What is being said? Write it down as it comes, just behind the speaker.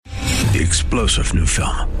The explosive new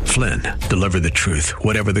film, Flynn, deliver the truth,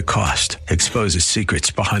 whatever the cost, exposes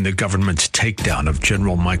secrets behind the government's takedown of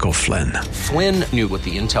General Michael Flynn. Flynn knew what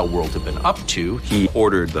the intel world had been up to. He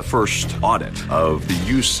ordered the first audit of the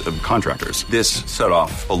use of contractors. This set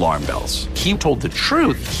off alarm bells. He told the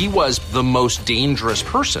truth. He was the most dangerous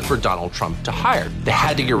person for Donald Trump to hire. They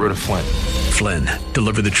had to get rid of Flynn. Flynn,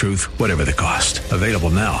 deliver the truth, whatever the cost. Available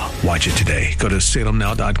now. Watch it today. Go to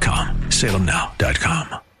salemnow.com.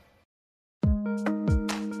 salemnow.com.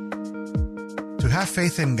 To have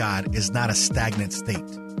faith in God is not a stagnant state.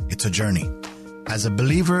 It's a journey. As a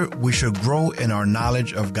believer, we should grow in our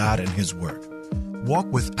knowledge of God and His Word. Walk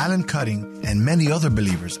with Alan Cutting and many other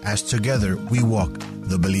believers as together we walk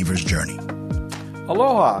the believer's journey.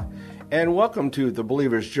 Aloha, and welcome to the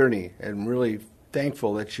believer's journey. And really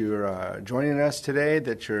thankful that you're joining us today,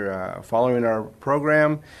 that you're following our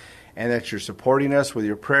program, and that you're supporting us with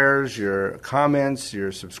your prayers, your comments,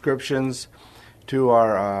 your subscriptions to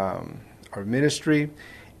our ministry.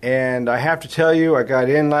 And I have to tell you, I got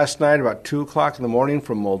in last night about 2 o'clock in the morning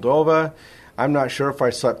from Moldova. I'm not sure if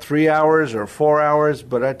I slept 3 hours or 4 hours,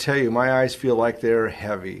 but I tell you, my eyes feel like they're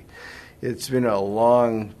heavy. It's been a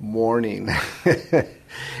long morning.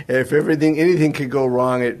 If anything could go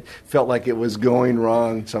wrong, it felt like it was going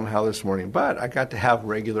wrong somehow this morning. But I got to have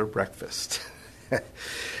regular breakfast.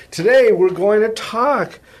 Today, we're going to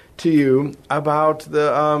talk to you about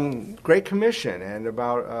the Great Commission and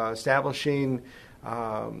about establishing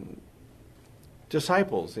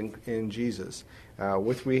disciples in Jesus.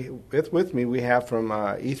 With me, we have from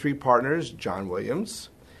E3 Partners, John Williams.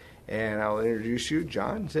 And I'll introduce you.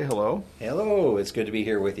 John, say hello. Hello. It's good to be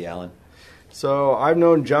here with you, Alan. So I've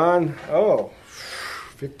known John,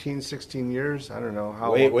 15, 16 years. I don't know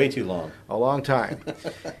how long. Way too long. A long time.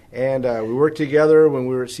 And we worked together when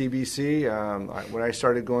we were at CBC. When I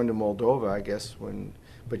started going to Moldova, I guess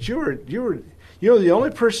but you were the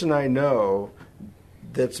only person I know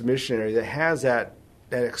that's a missionary that has that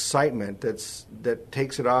excitement that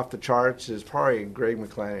takes it off the charts is probably Greg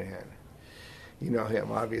McClanahan. You know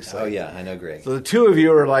him, obviously. Oh, yeah, I know Greg. So the two of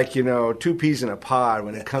you are like, two peas in a pod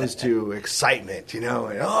when it comes to excitement, and,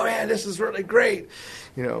 oh, man, this is really great.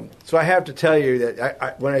 So I have to tell you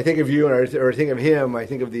that when I think of you or think of him, I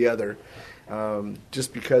think of the other,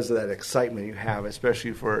 just because of that excitement you have,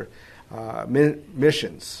 especially for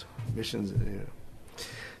missions.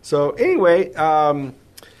 So anyway, I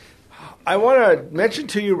want to mention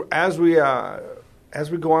to you as we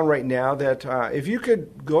go on right now that if you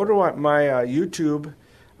could go to my YouTube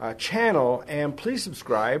channel and please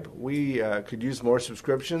subscribe. We could use more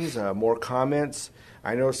subscriptions, more comments.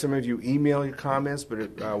 I know some of you email your comments,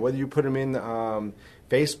 but whether you put them in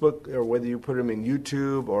Facebook or whether you put them in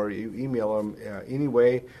YouTube or you email them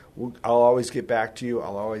anyway, I'll always get back to you.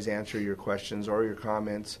 I'll always answer your questions or your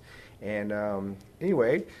comments. And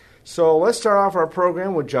anyway, so let's start off our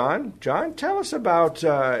program with John. John, tell us about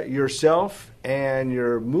yourself and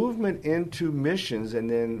your movement into missions, and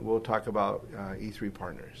then we'll talk about E3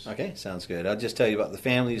 Partners. Okay, sounds good. I'll just tell you about the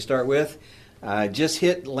family to start with. Just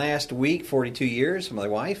hit last week 42 years with my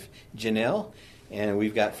wife, Janelle, and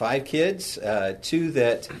we've got 5 kids, 2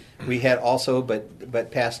 that we had also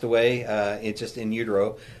but passed away just in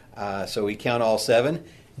utero. So we count all 7,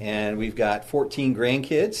 and we've got 14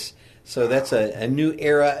 grandkids. So that's a new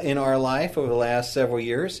era in our life over the last several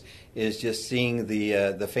years, is just seeing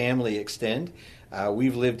the family extend.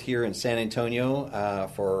 We've lived here in San Antonio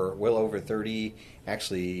for well over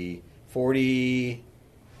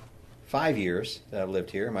 45 years that I've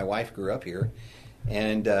lived here. My wife grew up here.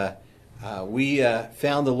 And we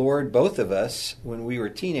found the Lord, both of us, when we were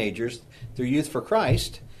teenagers through Youth for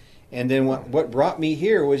Christ. And then what brought me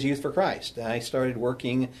here was Youth for Christ. I started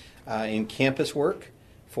working in campus work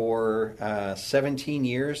for 17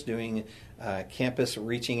 years, doing campus,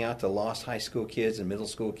 reaching out to lost high school kids and middle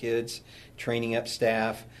school kids, training up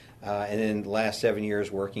staff, and then the last 7 years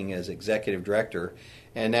working as executive director.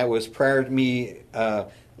 And that was prior to me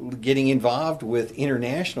getting involved with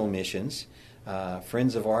international missions.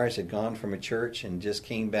 Friends of ours had gone from a church and just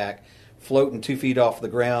came back floating 2 feet off the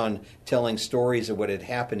ground, telling stories of what had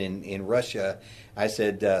happened in Russia. I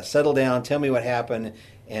said, settle down, tell me what happened.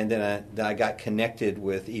 And then I got connected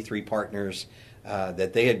with E3 Partners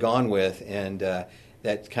that they had gone with, and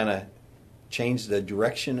that kind of changed the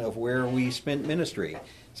direction of where we spent ministry.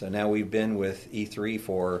 So now we've been with E3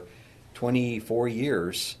 for 24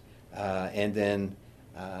 years, and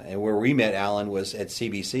where we met Alan was at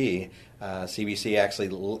CBC. CBC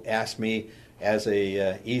actually asked me as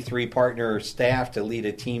a E3 partner staff to lead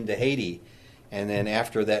a team to Haiti. And then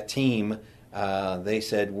after that team, they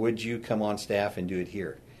said, would you come on staff and do it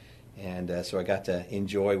here? And so I got to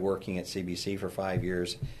enjoy working at CBC for 5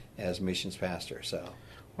 years as missions pastor. So.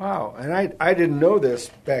 Wow, and I didn't know this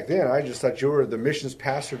back then. I just thought you were the missions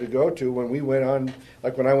pastor to go to when we went on,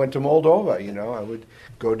 like when I went to Moldova, I would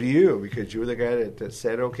go to you because you were the guy that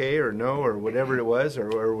said okay or no or whatever it was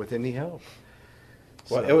or with any help.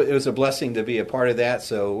 Well, it was a blessing to be a part of that,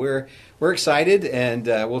 so we're excited, and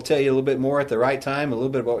we'll tell you a little bit more at the right time, a little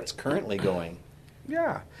bit about what's currently going.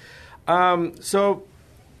 Yeah. So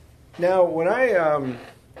now when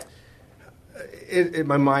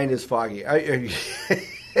my mind is foggy.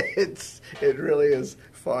 It really is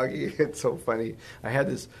foggy. It's so funny. I had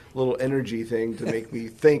this little energy thing to make me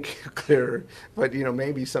think clearer, but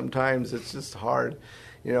maybe sometimes it's just hard.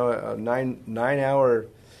 A 9-hour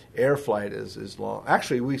air flight is long.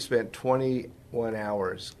 Actually, we spent 21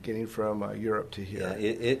 hours getting from Europe to here. Yeah,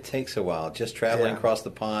 it takes a while, just traveling across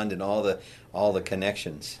the pond and all the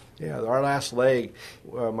connections. Yeah, our last leg,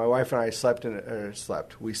 my wife and I slept.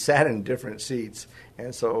 We sat in different seats,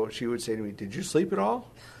 and so she would say to me, "Did you sleep at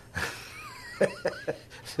all?"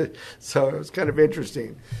 So it was kind of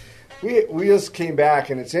interesting. We just came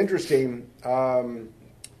back, and it's interesting.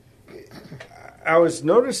 I was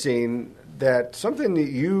noticing that something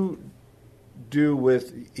that you do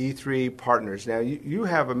with E3 Partners. Now, you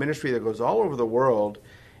have a ministry that goes all over the world,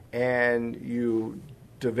 and you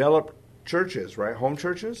develop churches, right? Home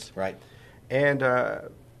churches? Right. And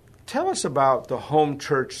tell us about the home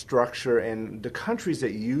church structure and the countries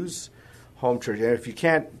that use home church. And if you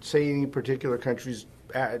can't say any particular countries,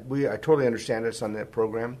 I totally understand us on that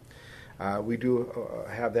program. We do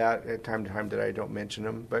have that at time to time that I don't mention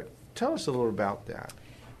them. But tell us a little about that.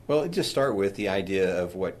 Well, just start with the idea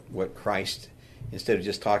of what Christ, instead of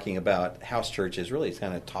just talking about house churches, really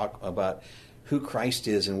kind of talk about who Christ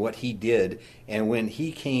is and what he did. And when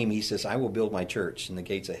he came, he says, "I will build my church, and the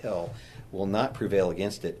gates of hell will not prevail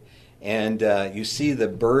against it." And you see the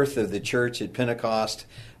birth of the church at Pentecost,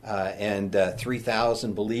 and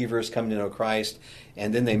 3,000 believers come to know Christ.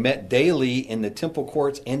 And then they met daily in the temple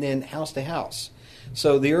courts and then house to house.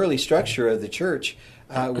 So the early structure of the church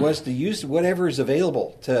was to use whatever is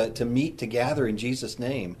available to meet, to gather in Jesus'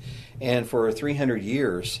 name. And for 300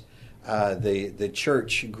 years, the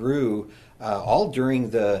church grew all during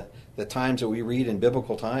the times that we read in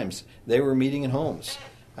biblical times. They were meeting in homes.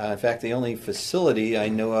 In fact, the only facility I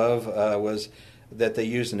know of was that they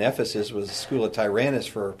used in Ephesus was the school of Tyrannus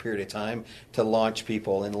for a period of time to launch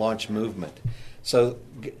people and launch movement. So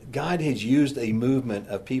God has used a movement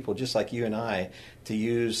of people just like you and I to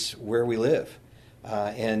use where we live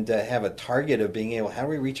and have a target of being able, how do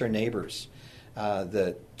we reach our neighbors?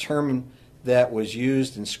 The term that was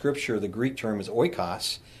used in Scripture, the Greek term is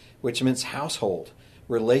oikos, which means household,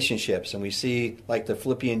 relationships. And we see like the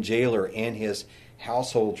Philippian jailer and his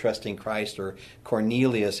household trusting Christ, or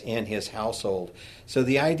Cornelius and his household. So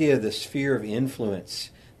the idea of the sphere of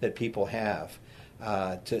influence that people have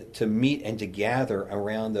to meet and to gather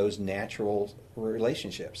around those natural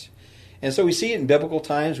relationships. And so we see it in biblical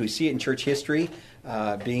times. We see it in church history,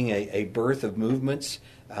 being a birth of movements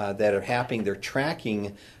that are happening. They're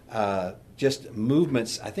tracking just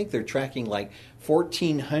movements. I think they're tracking like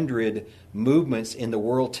 1,400 movements in the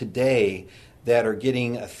world today that are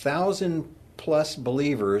getting 1,000 plus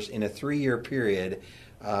believers in a 3-year period,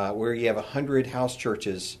 where you have 100 house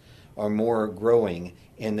churches or more growing,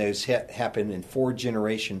 and those happen in 4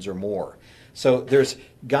 generations or more. So there's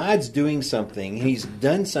God's doing something. He's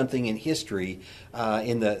done something in history,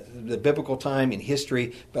 in the biblical time in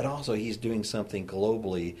history, but also he's doing something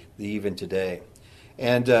globally even today.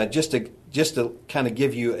 And just to kind of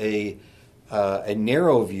give you a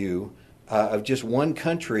narrow view of just one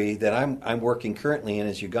country that I'm working currently in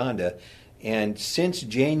is Uganda. And since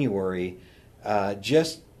January,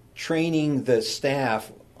 just training the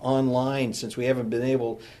staff online, since we haven't been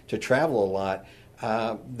able to travel a lot,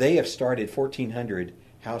 they have started 1,400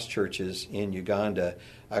 house churches in Uganda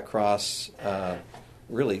across the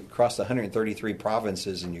 133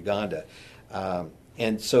 provinces in Uganda.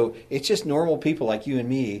 And so it's just normal people like you and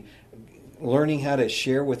me learning how to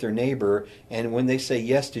share with their neighbor, and when they say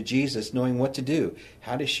yes to Jesus, knowing what to do,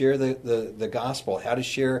 how to share the gospel, how to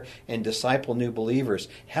share and disciple new believers,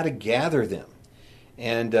 how to gather them.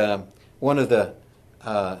 And one of the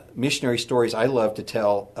missionary stories I love to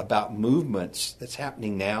tell about movements that's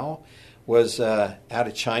happening now was out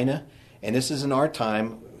of China. And this is in our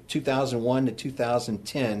time, 2001 to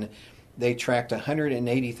 2010, they tracked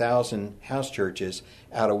 180,000 house churches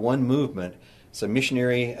out of one movement. It's a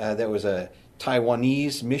missionary that was a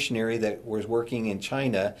Taiwanese missionary that was working in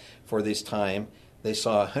China for this time. They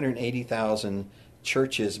saw 180,000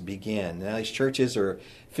 churches begin. Now these churches are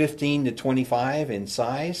 15 to 25 in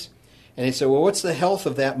size, And they said, well, what's the health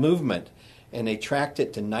of that movement? And they tracked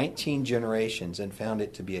it to 19 generations and found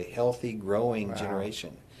it to be a healthy, growing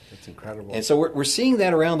generation. That's incredible. And so we're seeing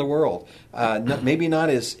that around the world. Maybe not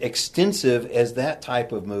as extensive as that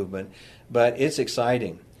type of movement, but it's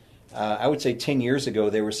exciting. I would say 10 years ago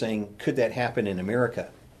they were saying, could that happen in America?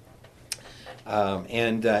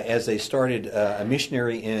 As they started a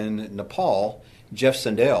missionary in Nepal, Jeff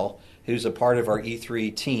Sandell, who's a part of our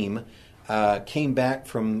E3 team, came back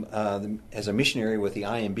from as a missionary with the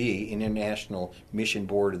IMB, International Mission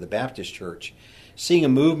Board of the Baptist Church. Seeing a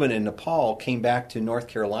movement in Nepal, came back to North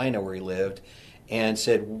Carolina where he lived and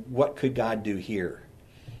said, what could God do here?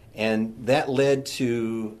 And that led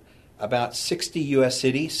to about 60 U.S.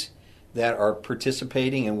 cities that are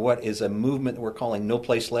participating in what is a movement that we're calling No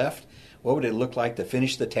Place Left. What would it look like to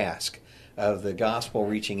finish the task of the gospel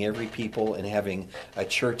reaching every people and having a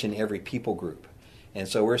church in every people group? And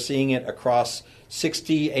so we're seeing it across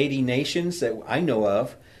 60, 80 nations that I know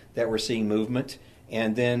of that we're seeing movement.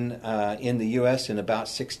 And then in the U.S. in about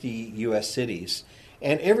 60 U.S. cities.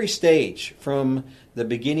 And every stage, from the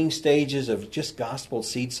beginning stages of just gospel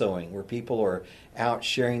seed sowing, where people are out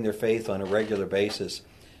sharing their faith on a regular basis.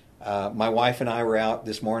 My wife and I were out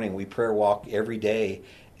this morning. We prayer walk every day,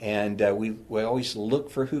 and we always look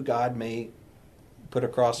for who God may put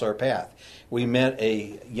across our path. We met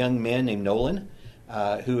a young man named Nolan,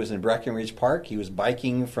 who was in Breckenridge Park. He was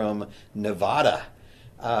biking from Nevada.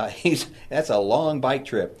 That's a long bike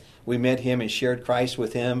trip. We met him and shared Christ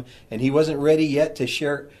with him, and he wasn't ready yet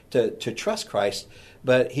to trust Christ,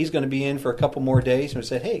 but he's going to be in for a couple more days. And we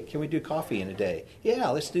said, hey, can we do coffee in a day? Yeah,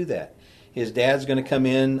 let's do that. His dad's going to come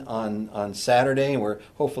in on Saturday, and we're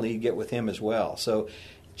hopefully get with him as well. So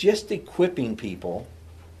just equipping people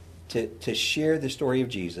to share the story of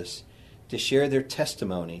Jesus, to share their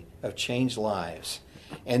testimony of changed lives,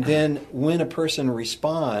 and then when a person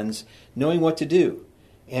responds, knowing what to do.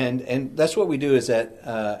 And that's what we do, is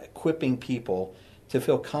that equipping people to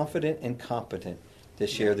feel confident and competent to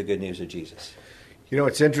share the good news of Jesus. You know,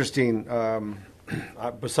 it's interesting.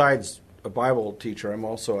 Besides a Bible teacher, I'm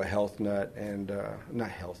also a health nut, and not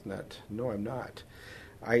health nut. No, I'm not.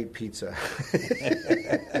 I eat pizza.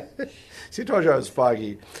 See, I told you I was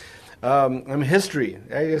foggy. I'm history.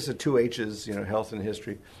 I guess the two H's, health and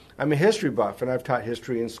history. I'm a history buff, and I've taught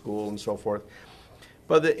history in school and so forth.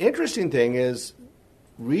 But the interesting thing is,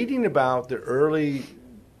 reading about the early,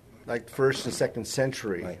 like first and second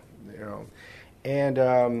century, right.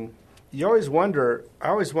 And you always wonder. I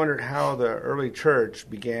always wondered how the early church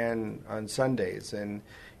began on Sundays, and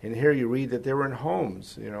here you read that they were in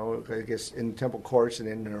homes, I guess in temple courts and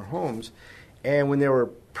in their homes, and when they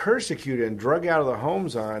were persecuted and drug out of the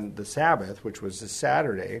homes on the Sabbath, which was the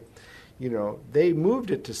Saturday, they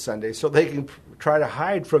moved it to Sunday so they can try to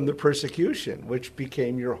hide from the persecution, which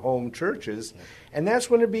became your home churches. Yeah. And that's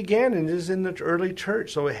when it began, and it is in the early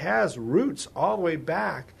church. So it has roots all the way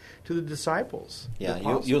back to the disciples.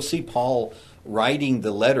 Yeah, you'll see Paul writing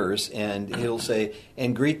the letters, and he'll say,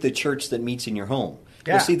 and greet the church that meets in your home.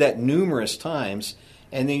 Yeah. You'll see that numerous times.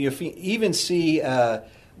 And then you'll even see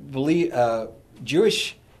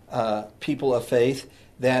Jewish people of faith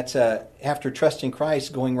that after trusting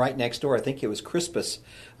Christ, going right next door. I think it was Crispus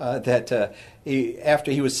after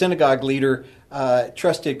he was synagogue leader,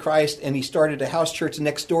 trusted Christ, and he started a house church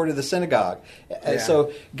next door to the synagogue. Yeah.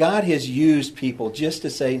 So God has used people just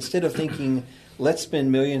to say, instead of thinking, let's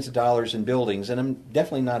spend millions of dollars in buildings, and I'm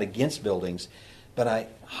definitely not against buildings, but I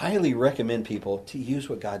highly recommend people to use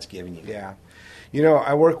what God's given you. Yeah.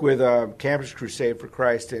 I work with Campus Crusade for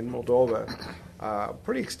Christ in Moldova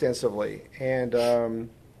pretty extensively, and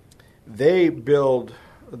they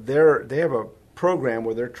have a program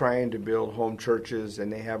where they're trying to build home churches,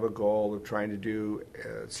 and they have a goal of trying to do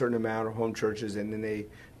a certain amount of home churches, and then they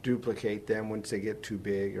duplicate them once they get too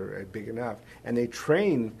big or big enough, and they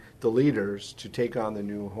train the leaders to take on the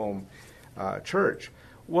new home church.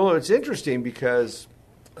 Well, it's interesting because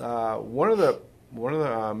one of the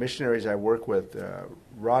missionaries I work with,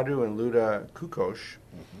 Radu and Luda Kukos.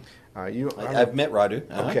 Mm-hmm. I've met Radu.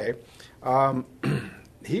 Uh-huh. Okay.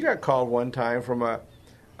 He got called one time from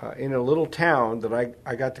in a little town that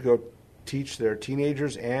I got to go teach their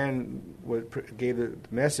teenagers and gave the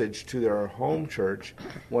message to their home church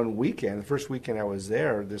one weekend, the first weekend I was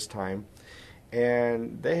there this time.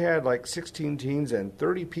 And they had like 16 teens and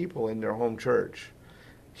 30 people in their home church.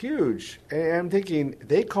 Huge. And I'm thinking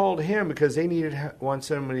they called him because they want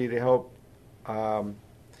somebody to help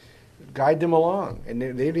guide them along. And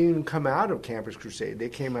they didn't even come out of Campus Crusade. They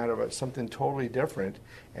came out of something totally different,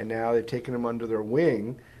 and now they've taken them under their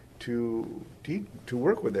wing to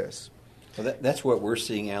work with this. Well, that's what we're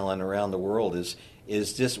seeing, Alan, around the world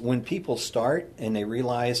is just when people start and they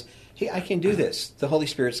realize, hey, I can do this. The Holy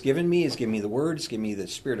Spirit's given me, He's given me the Word, He's given me the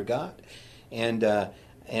Spirit of God. And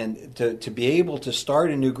to be able to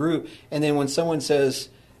start a new group, and then when someone says,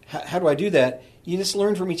 how do I do that? You just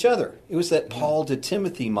learn from each other. It was that Paul to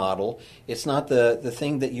Timothy model. It's not the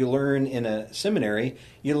thing that you learn in a seminary.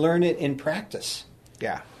 You learn it in practice.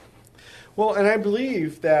 Yeah. Well, and I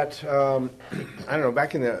believe that, I don't know,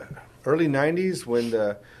 back in the early 90s when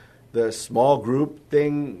the small group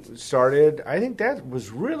thing started, I think that was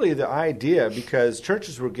really the idea, because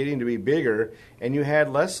churches were getting to be bigger and you had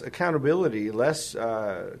less accountability, less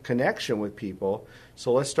connection with people.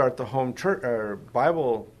 So let's start the home church or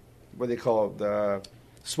Bible, what they call it, the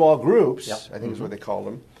small groups, yep. I think is what they call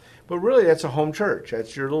them. But really that's a home church.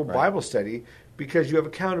 That's your little Bible study, because you have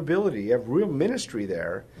accountability. You have real ministry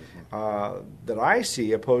there that I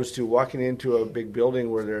see, opposed to walking into a big building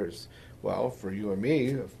where there's, well, for you and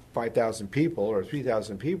me, 5,000 people or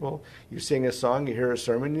 3,000 people, you sing a song, you hear a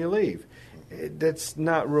sermon, and you leave. That's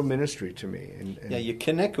not real ministry to me. And yeah, you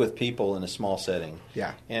connect with people in a small setting.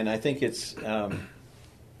 Yeah. And I think it's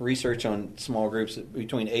research on small groups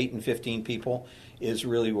between 8 and 15 people is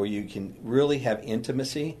really where you can really have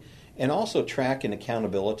intimacy and also track and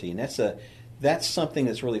accountability. And that's something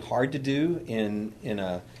that's really hard to do in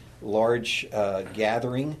a large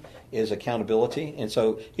gathering, is accountability. And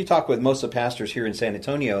so you talk with most of the pastors here in San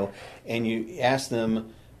Antonio, and you ask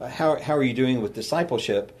them, how are you doing with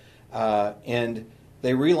discipleship? And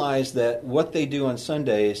they realize that what they do on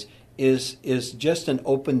Sundays is just an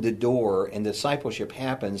open the door, and discipleship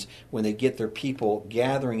happens when they get their people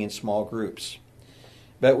gathering in small groups.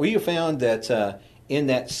 But we have found that in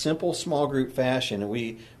that simple small group fashion,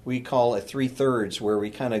 we call it 3/3, where we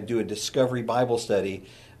kind of do a discovery Bible study,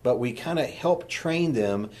 but we kind of help train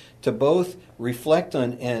them to both reflect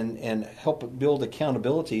on and help build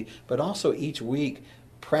accountability, but also each week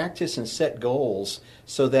practice and set goals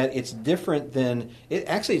so that it's different than,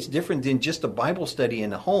 it's different than just a Bible study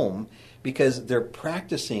in a home, because they're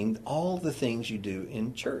practicing all the things you do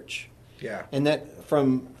in church. Yeah. And that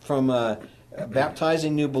from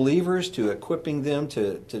baptizing new believers to equipping them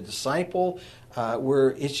to disciple,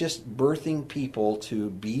 where it's just birthing people to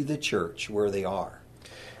be the church where they are.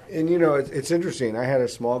 And, you know, it's interesting. I had a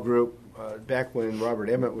small group back when Robert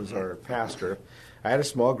Emmett was our pastor. I had a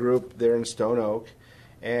small group there in Stone Oak,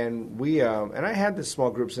 and we and I had this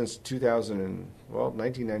small group since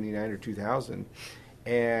 1999 or 2000,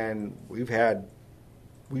 and we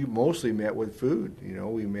mostly met with food. You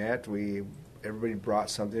know, everybody brought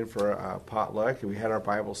something for a potluck, and we had our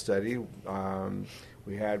Bible study.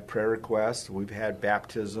 We had prayer requests. We've had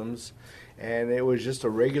baptisms, and it was just a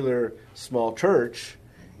regular small church.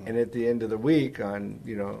 And at the end of the week, on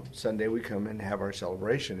Sunday, we come and have our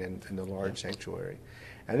celebration in the large sanctuary,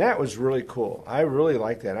 and that was really cool. I really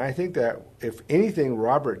liked that. And I think that if anything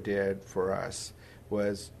Robert did for us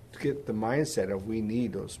was to get the mindset of we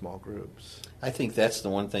need those small groups. I think that's the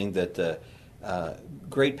one thing that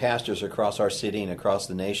great pastors across our city and across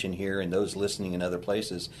the nation here, and those listening in other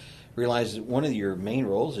places, realize that one of your main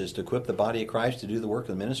roles is to equip the body of Christ to do the work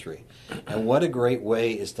of the ministry. And what a great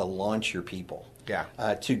way is to launch your people.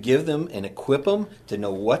 Yeah. To give them and equip them to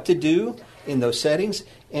know what to do in those settings.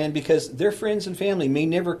 And because their friends and family may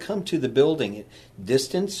never come to the building,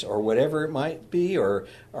 distance or whatever it might be, or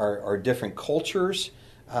different cultures,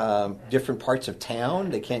 different parts of town,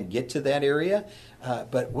 they can't get to that area.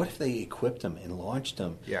 But what if they equipped them and launched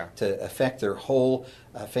them to affect their whole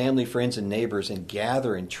family, friends, and neighbors, and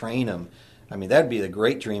gather and train them? I mean, that'd be the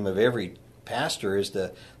great dream of every pastor, is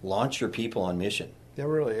to launch your people on mission. It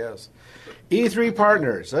really is. E3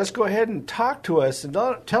 Partners, let's go ahead and talk to us and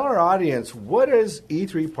tell our audience, what is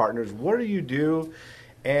E3 Partners? What do you do?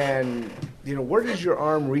 And, where does your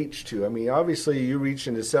arm reach to? I mean, obviously you reach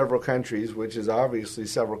into several countries, which is obviously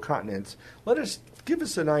several continents. Give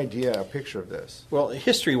us an idea, a picture of this. Well,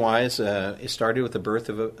 history-wise, it started with the birth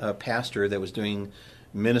of a pastor that was doing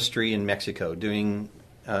ministry in Mexico, doing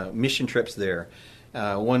mission trips there.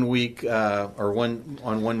 One week,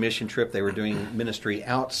 on one mission trip, they were doing ministry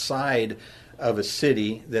outside of a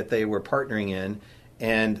city that they were partnering in,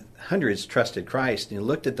 and hundreds trusted Christ. And he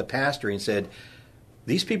looked at the pastor and said,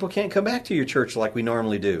 "These people can't come back to your church like we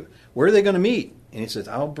normally do. Where are they going to meet?" And he says,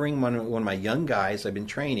 "I'll bring one of my young guys I've been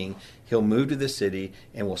training. He'll move to the city,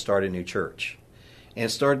 and we'll start a new church."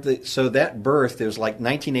 And so that birthed, it was like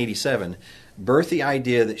 1987, birthed the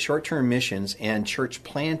idea that short-term missions and church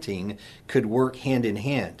planting could work hand in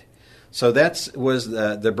hand. So that was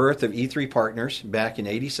the birth of E3 Partners back in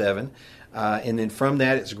 87. And then from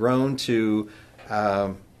that, it's grown to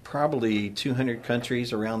probably 200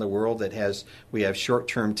 countries around the world that we have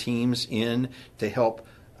short-term teams in to help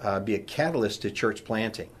be a catalyst to church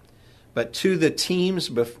planting. But to the teams,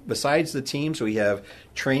 besides the teams, we have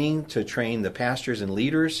training to train the pastors and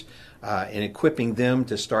leaders and equipping them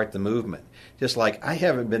to start the movement. Just like I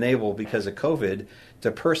haven't been able, because of COVID,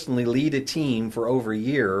 to personally lead a team for over a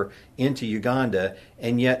year into Uganda,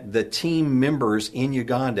 and yet the team members in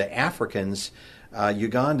Uganda, Africans,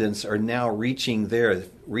 Ugandans, are now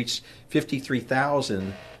reached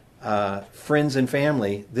 53,000 friends and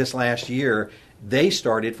family this last year. They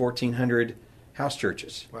started 1,400 house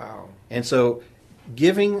churches. Wow. And so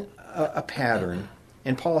giving a pattern,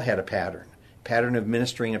 and Paul had a pattern of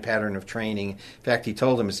ministering, a pattern of training. In fact, he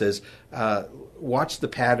told them, he says, watch the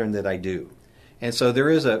pattern that I do. And so there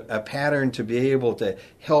is a pattern to be able to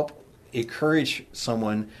help encourage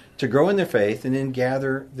someone to grow in their faith and then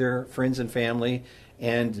gather their friends and family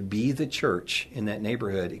and be the church in that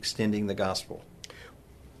neighborhood, extending the gospel.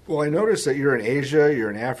 Well, I noticed that you're in Asia, you're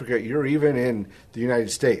in Africa, you're even in the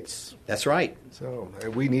United States. That's right. So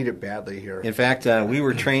we need it badly here. In fact, we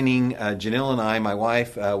were training, Janelle and I, my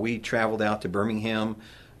wife, we traveled out to Birmingham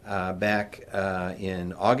back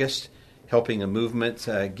in August, helping a movement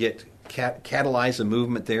catalyze a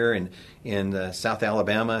movement there in South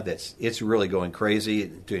Alabama. It's really going crazy,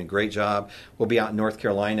 doing a great job. We'll be out in North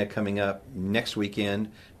Carolina coming up next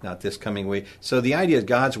weekend, not this coming week. So the idea is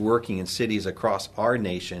God's working in cities across our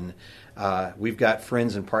nation. We've got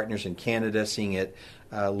friends and partners in Canada, seeing it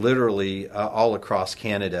literally all across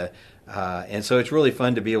Canada. And so it's really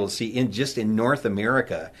fun to be able to see in North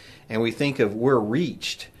America. And we think of we're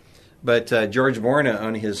reached. But George Borna,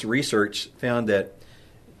 on his research, found that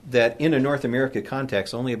in a North America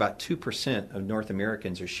context, only about 2% of North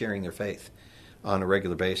Americans are sharing their faith on a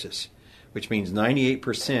regular basis, which means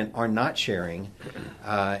 98% are not sharing.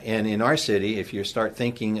 And in our city, if you start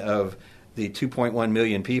thinking of the 2.1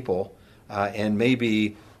 million people, and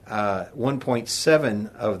maybe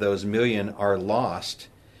 1.7 of those million are lost,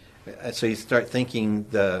 so you start thinking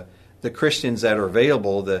the Christians that are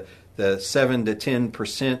available, the 7 to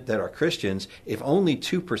 10% that are Christians, if only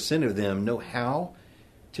 2% of them know how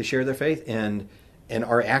to share their faith and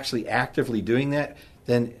are actually actively doing that,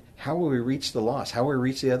 then how will we reach the lost? How will we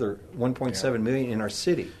reach the other 1.7 million in our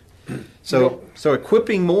city? So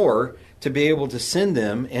equipping more to be able to send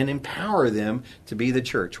them and empower them to be the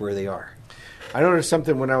church where they are. I noticed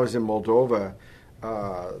something when I was in Moldova.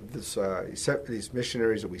 These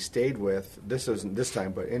missionaries that we stayed with, this isn't this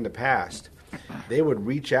time, but in the past, they would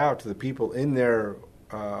reach out to the people in their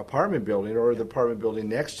apartment building or the apartment building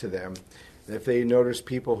next to them. If they noticed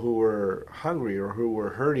people who were hungry or who were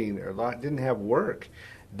hurting or didn't have work,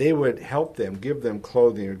 they would help them, give them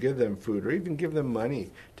clothing or give them food or even give them money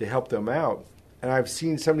to help them out. And I've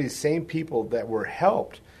seen some of these same people that were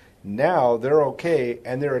helped. Now they're okay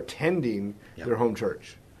and they're attending their home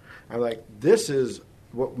church. I'm like, this is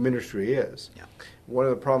what ministry is. Yeah. One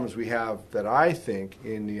of the problems we have that I think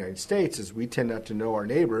in the United States is we tend not to know our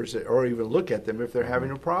neighbors or even look at them if they're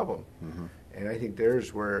having a problem. Mm-hmm. And I think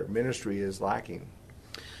there's where ministry is lacking.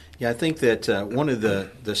 Yeah, I think that one of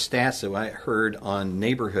the stats that I heard on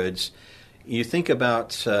neighborhoods, you think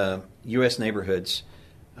about U.S. neighborhoods,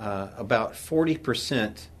 about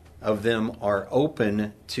 40% of them are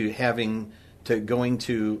open to going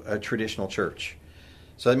to a traditional church.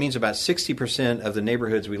 So that means about 60% of the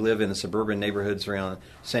neighborhoods we live in, the suburban neighborhoods around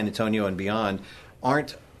San Antonio and beyond,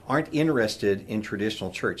 aren't interested in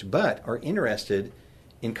traditional church, but are interested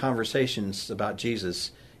in conversations about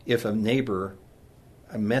Jesus if a neighbor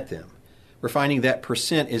met them. We're finding that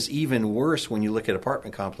percent is even worse when you look at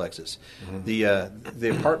apartment complexes. Mm-hmm. The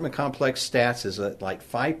apartment complex stats is that like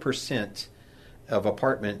 5% of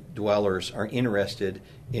apartment dwellers are interested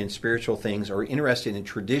in spiritual things or interested in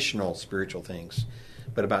traditional spiritual things,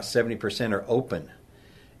 but about 70% are open.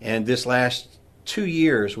 And this last 2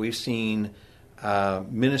 years, we've seen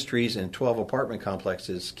ministries in 12 apartment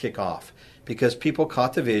complexes kick off because people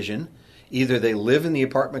caught the vision. Either they live in the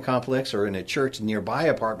apartment complex or in a church nearby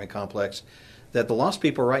apartment complex, that the lost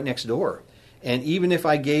people are right next door. And even if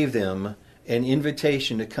I gave them an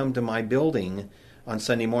invitation to come to my building on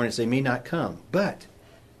Sunday mornings, they may not come. But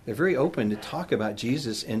they're very open to talk about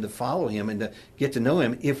Jesus and to follow him and to get to know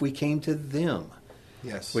him if we came to them.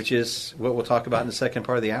 Yes. Which is what we'll talk about in the second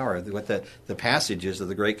part of the hour, what the passages of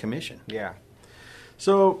the Great Commission. Yeah.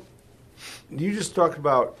 So you just talked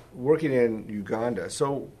about working in Uganda.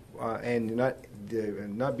 So and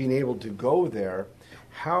not being able to go there,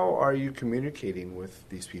 how are you communicating with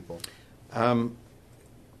these people? One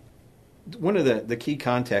of the key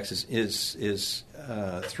contacts is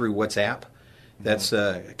through WhatsApp. That's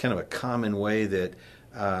kind of a common way that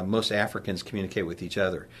most Africans communicate with each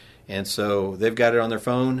other. And so they've got it on their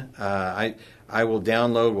phone. I will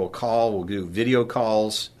download, we'll call, we'll do video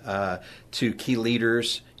calls to key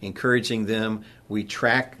leaders, encouraging them. We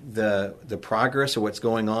track the progress of what's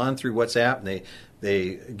going on through WhatsApp. And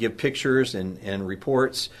they give pictures and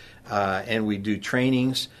reports, and we do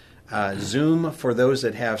trainings. Zoom for those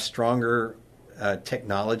that have stronger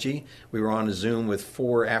technology. We were on a Zoom with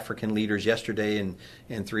 4 African leaders yesterday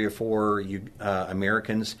and 3 or 4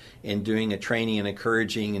 Americans, and doing a training and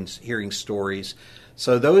encouraging and hearing stories.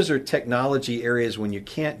 So those are technology areas when you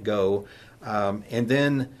can't go. And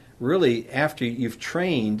then really after you've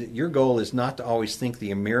trained, your goal is not to always think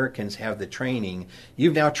the Americans have the training.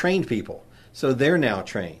 You've now trained people, so they're now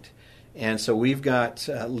trained. And so we've got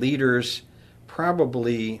leaders,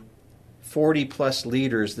 probably 40-plus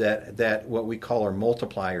leaders that what we call are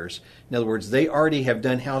multipliers. In other words, they already have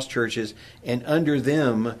done house churches, and under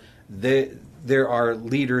them, there are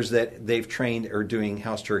leaders that they've trained are doing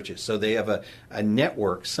house churches. So they have a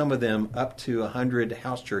network, some of them up to 100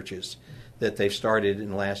 house churches that they've started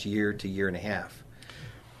in the last year to year and a half.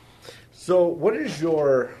 So what is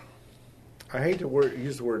your, I hate to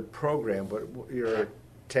use the word program, but your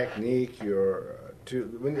technique,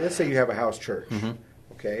 let's say you have a house church,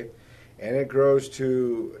 okay? And it grows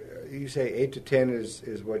to, you say 8 to 10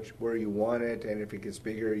 is where you want it, and if it gets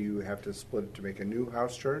bigger, you have to split it to make a new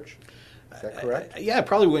house church. Is that correct? Yeah, I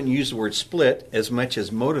probably wouldn't use the word split as much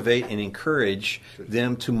as motivate and encourage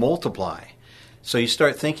them to multiply. So you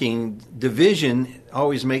start thinking division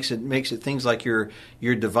always makes it things like you're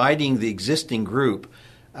dividing the existing group.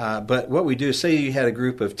 But what we do is, say you had a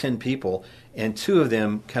group of 10 people, and 2 of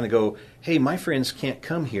them kind of go, hey, my friends can't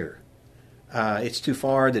come here. It's too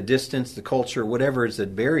far, the distance, the culture, whatever is the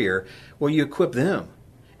barrier. Well, you equip them.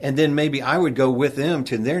 And then maybe I would go with them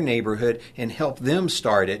to their neighborhood and help them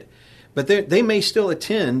start it. But they may still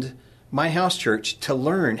attend my house church to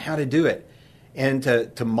learn how to do it and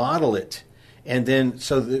to model it. And then,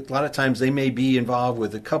 so a lot of times they may be involved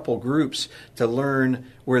with a couple groups to learn,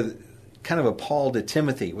 where kind of a Paul to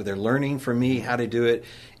Timothy, where they're learning from me how to do it.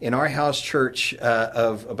 In our house church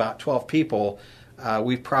of about 12 people,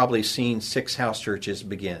 we've probably seen 6 house churches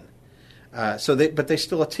begin. But they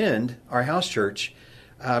still attend our house church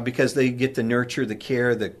because they get the nurture, the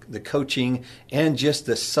care, the coaching, and just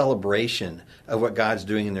the celebration of what God's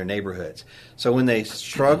doing in their neighborhoods. So when they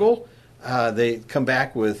struggle, they come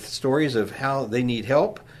back with stories of how they need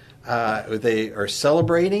help. They are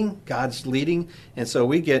celebrating God's leading. And so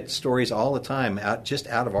we get stories all the time out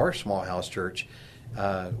of our small house church,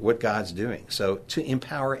 what God's doing. So to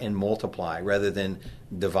empower and multiply rather than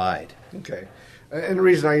divide. Okay. And the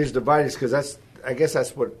reason I use divide is because I guess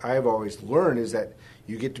that's what I've always learned, is that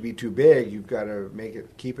you get to be too big, you've got to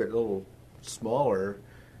keep it a little smaller,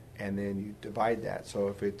 and then you divide that. So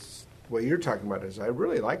if it's what you're talking about, I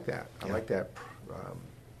really like that. I like that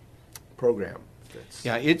program.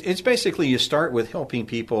 It's basically, you start with helping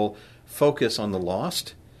people focus on the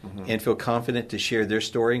lost and feel confident to share their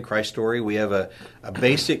story and Christ's story. We have a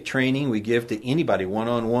basic training we give to anybody,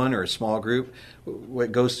 one-on-one or a small group.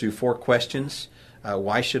 It goes through 4 questions.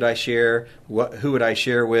 Why should I share? Who would I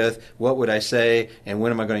share with? What would I say? And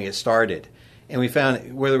when am I going to get started? And we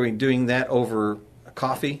found, whether we're doing that over a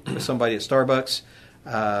coffee with somebody at Starbucks,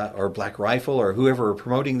 or Black Rifle, or whoever we're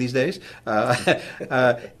promoting these days, but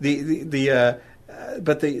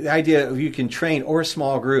the idea of you can train, or a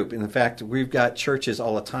small group. In fact, we've got churches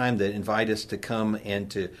all the time that invite us to come and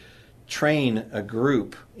to train a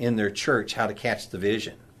group in their church how to catch the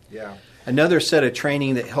vision. Yeah. Another set of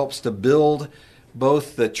training that helps to build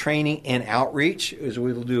both the training and outreach is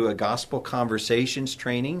we'll do a gospel conversations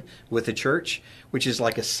training with the church, which is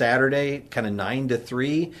like a Saturday, kind of 9 to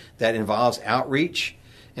 3, that involves outreach.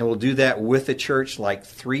 And we'll do that with the church like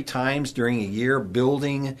 3 times during a year,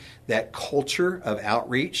 building that culture of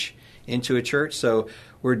outreach into a church. So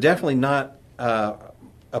we're definitely not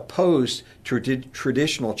opposed to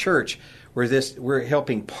traditional church. We're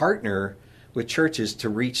helping partner with churches to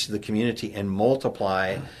reach the community and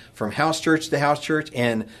multiply from house church to house church,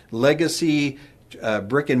 and legacy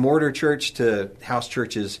brick and mortar church to house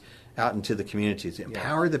churches out into the communities.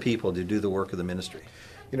 Empower the people to do the work of the ministry.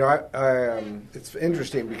 You know, it's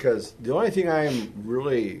interesting because the only thing I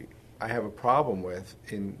have a problem with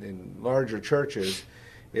in larger churches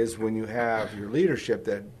is when you have your leadership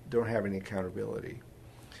that don't have any accountability.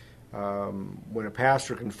 When a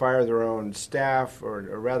pastor can fire their own staff, or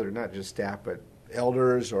rather not just staff, but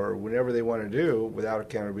elders or whatever they want to do without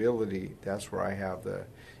accountability, that's where I have the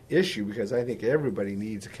issue, because I think everybody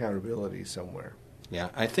needs accountability somewhere. Yeah,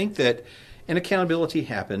 I think that, and accountability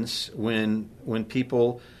happens when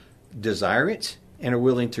people desire it and are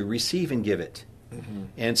willing to receive and give it. Mm-hmm.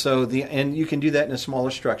 And so and you can do that in a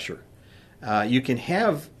smaller structure. You can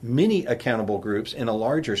have many accountable groups in a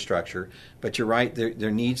larger structure, but you're right,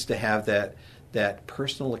 there needs to have that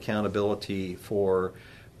personal accountability for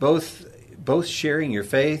both sharing your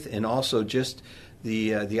faith and also just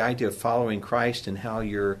the idea of following Christ and how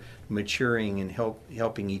you're maturing and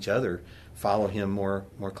helping each other follow Him more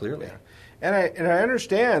clearly. Yeah. And I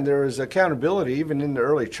understand there was accountability even in the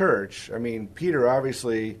early church. I mean, Peter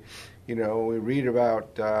obviously, we read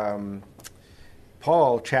about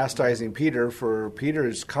Paul chastising Peter for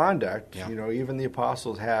Peter's conduct. Yeah. Even the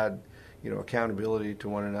apostles had, accountability to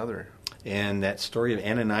one another. And that story of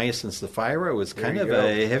Ananias and Sapphira was kind of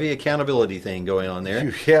a heavy accountability thing going on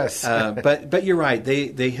there. Yes. But you're right.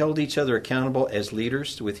 They held each other accountable as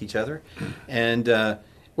leaders with each other. And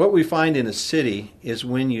what we find in a city is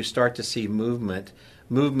when you start to see movement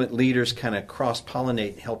leaders kind of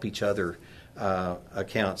cross-pollinate and help each other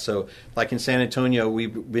account. So like in San Antonio,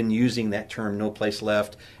 we've been using that term, No Place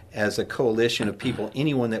Left, as a coalition of people,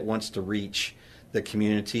 anyone that wants to reach the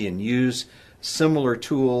community and use similar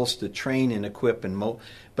tools to train and equip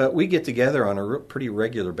but we get together on a pretty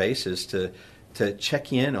regular basis to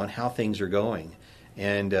check in on how things are going.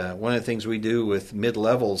 And one of the things we do with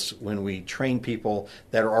mid-levels when we train people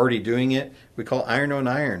that are already doing it, we call iron on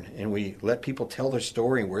iron, and we let people tell their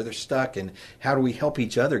story and where they're stuck and how do we help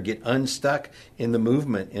each other get unstuck in the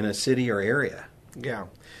movement in a city or area. Yeah.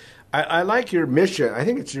 I like your mission. I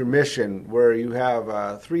think it's your mission where you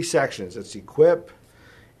have 3 sections. It's equip,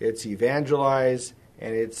 it's evangelize,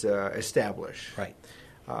 and it's establish. Right.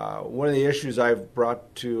 One of the issues I've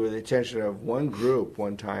brought to the attention of one group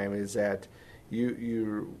one time is that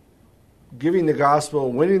you're giving the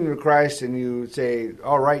gospel, winning them to Christ, and you say,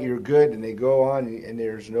 all right, you're good, and they go on, and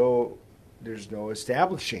there's no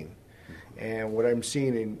establishing. And what I'm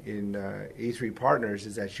seeing in E3 Partners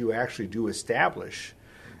is that you actually do establish.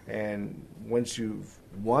 And once you've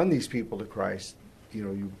won these people to Christ,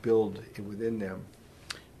 you build within them.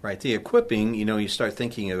 Right. The equipping, you start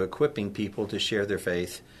thinking of equipping people to share their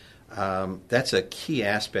faith. That's a key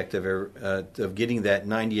aspect of getting that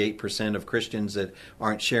 98% of Christians that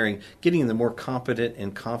aren't sharing, getting them more competent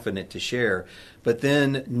and confident to share, but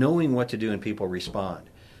then knowing what to do when people respond.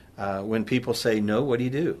 When people say no, what do you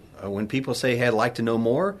do? When people say, hey, I'd like to know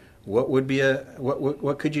more, what would be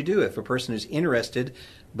what could you do if a person is interested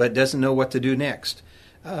but doesn't know what to do next?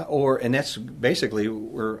 And that's basically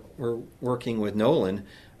we're working with Nolan.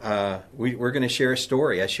 We're going to share a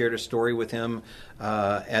story. I shared a story with him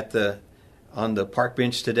on the park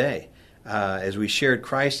bench today as we shared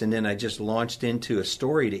Christ, and then I just launched into a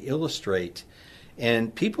story to illustrate.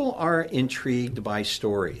 And people are intrigued by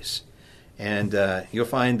stories, and you'll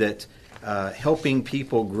find that helping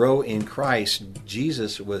people grow in Christ,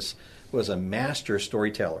 Jesus was a master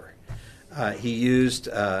storyteller. He used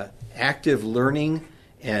active learning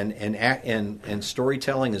and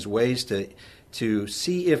storytelling as ways to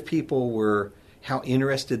see if people were, how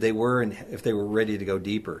interested they were and if they were ready to go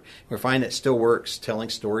deeper. We find that still works. Telling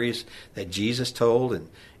stories that Jesus told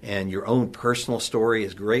and your own personal story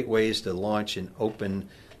is great ways to launch and open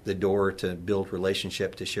the door to build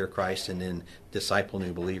relationship, to share Christ, and then disciple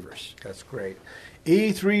new believers. That's great.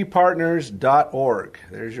 E3partners.org.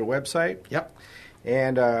 There's your website. Yep.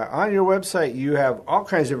 And on your website, you have all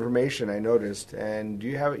kinds of information, I noticed. And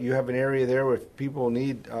you have an area there where people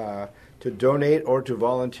need to donate or to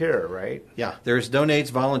volunteer, right? Yeah, there's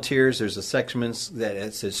donates, volunteers. There's a section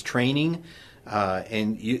that says training.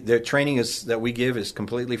 The training that we give is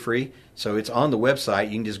completely free. So it's on the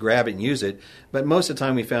website. You can just grab it and use it. But most of the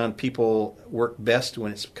time we found people work best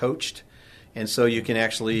when it's coached. And so you can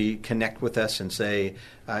actually connect with us and say,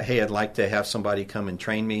 hey, I'd like to have somebody come and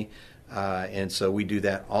train me. And so we do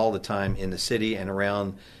that all the time in the city and around.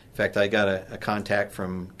 In fact, I got a contact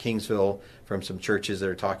from Kingsville from some churches that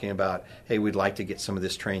are talking about, hey, we'd like to get some of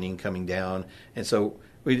this training coming down. And so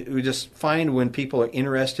we just find when people are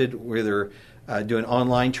interested, whether doing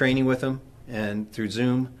online training with them and through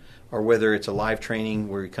Zoom, or whether it's a live training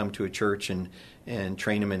where we come to a church and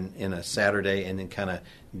train them in a Saturday and then kind of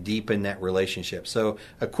deepen that relationship. So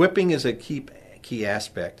equipping is a key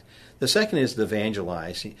aspect. The second is to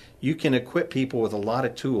evangelize. You can equip people with a lot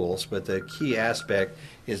of tools, but the key aspect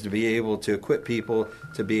is to be able to equip people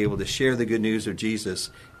to be able to share the good news of Jesus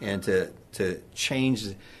and to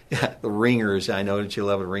change the ringers. I know that you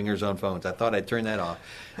love the ringers on phones. I thought I'd turn that off.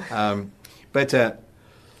 But to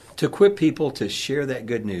equip people to share that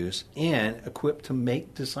good news and equip to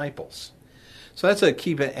make disciples. So that's a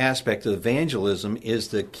key aspect of evangelism, is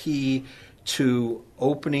the key to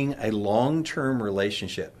opening a long-term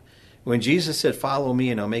relationship. When Jesus said, "Follow me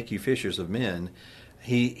and I'll make you fishers of men,"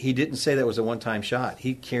 he didn't say that was a one-time shot.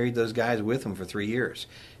 He carried those guys with him for 3 years.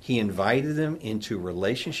 He invited them into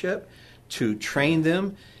relationship to train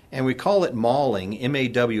them, and we call it mauling,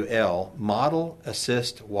 M-A-W-L, model,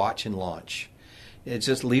 assist, watch, and launch. It's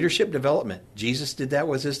just leadership development. Jesus did that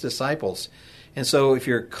with his disciples. And so if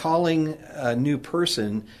you're calling a new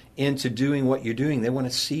person into doing what you're doing, they want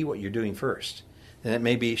to see what you're doing first. And it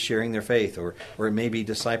may be sharing their faith, or it may be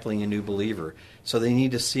discipling a new believer. So they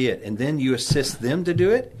need to see it. And then you assist them to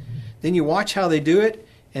do it. Then you watch how they do it,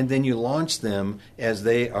 and then you launch them as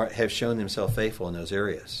they have shown themselves faithful in those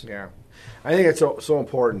areas. Yeah. I think it's so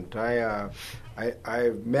important.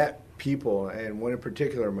 I've met people, and one in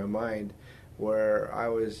particular in my mind, where I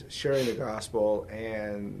was sharing the gospel,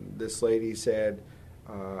 and this lady said,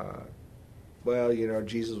 well,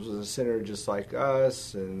 Jesus was a sinner just like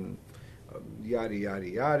us, and yada, yada,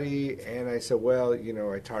 yada. And I said, well,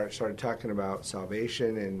 I started talking about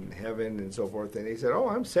salvation and heaven and so forth, and he said, oh,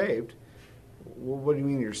 I'm saved. Well, what do you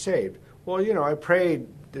mean you're saved? Well, I prayed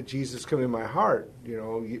that Jesus come in my heart,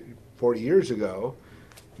 40 years ago,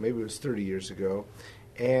 maybe it was 30 years ago,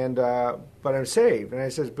 and but I'm saved. And I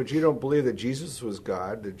said, but you don't believe that Jesus was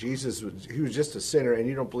God, that he was just a sinner, and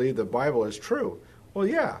you don't believe the Bible is true. Well,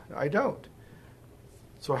 yeah, I don't.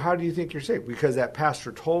 So how do you think you're saved? Because that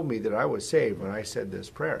pastor told me that I was saved when I said this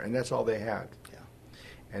prayer, and that's all they had. Yeah.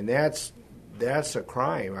 And that's a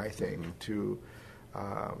crime, I think, to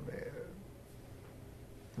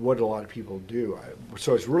what a lot of people do.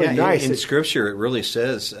 So it's really nice. In Scripture, it really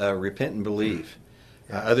says, repent and believe.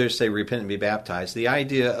 Others say repent and be baptized. The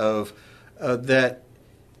idea of that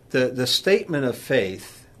the statement of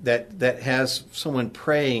faith that has someone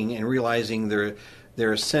praying and realizing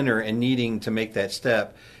they're a sinner and needing to make that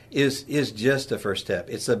step is just a first step.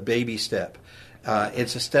 It's a baby step.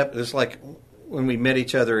 It's a step. It's like when we met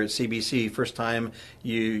each other at CBC, first time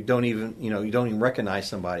you don't even recognize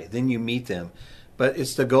somebody. Then you meet them. But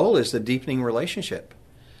the goal is the deepening relationship.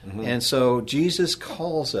 Mm-hmm. And so Jesus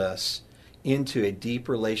calls us into a deep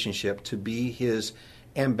relationship to be his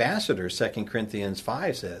ambassador, 2 Corinthians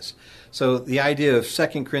 5 says. So the idea of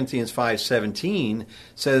 2 Corinthians 5:17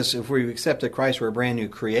 says if we accepted Christ, we're a brand new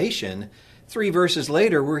creation. 3 verses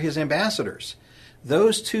later, we're his ambassadors.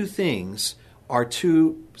 Those two things are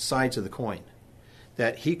two sides of the coin,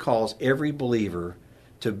 that he calls every believer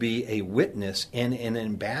to be a witness and an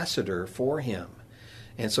ambassador for him.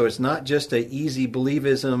 And so it's not just an easy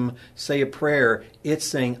believism, say a prayer. It's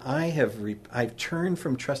saying, I've turned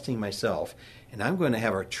from trusting myself, and I'm going to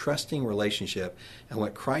have a trusting relationship and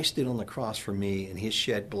what Christ did on the cross for me and his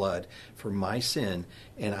shed blood for my sin,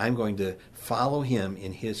 and I'm going to follow him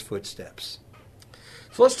in his footsteps.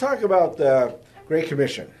 So let's talk about the Great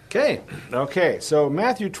Commission. Okay. So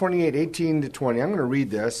Matthew 28:18-20. I'm going to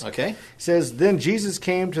read this. Okay. It says, Then Jesus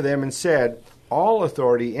came to them and said, All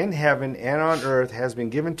authority in heaven and on earth has been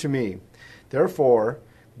given to me. Therefore,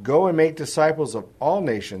 go and make disciples of all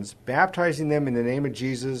nations, baptizing them in the name of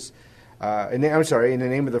Jesus, in the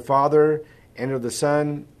name of the Father, and of the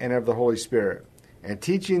Son, and of the Holy Spirit, and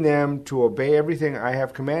teaching them to obey everything I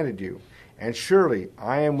have commanded you. And surely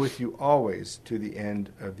I am with you always to the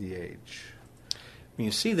end of the age. When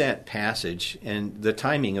you see that passage and the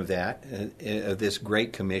timing of that, of this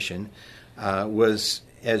Great Commission, was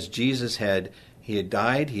as Jesus had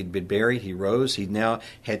died, he'd been buried, he rose, he now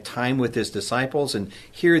had time with his disciples, and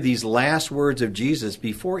hear these last words of Jesus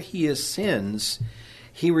before he ascends.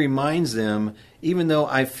 He reminds them, even though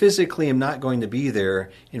I physically am not going to be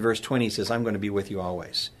there, in verse 20 he says, I'm going to be with you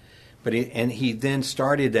always. But he then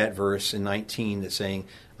started that verse in 19 that's saying,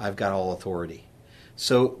 I've got all authority.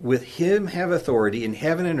 So with him have authority in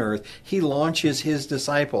heaven and earth, he launches his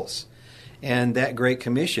disciples. And that Great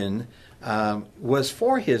Commission was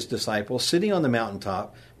for his disciples sitting on the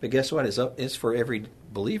mountaintop. But guess what? It's for every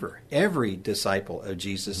believer, every disciple of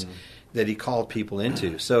Jesus that he called people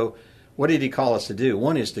into. So what did he call us to do?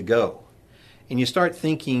 One is to go. And you start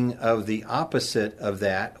thinking of the opposite of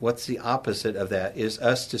that. What's the opposite of that? Is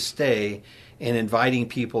us to stay and inviting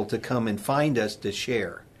people to come and find us to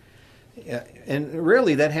share. And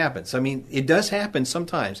rarely that happens. I mean, it does happen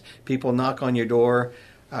sometimes. People knock on your door.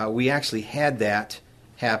 We actually had that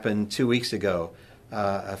happen 2 weeks ago.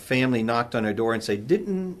 A family knocked on our door and said,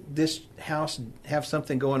 didn't this house have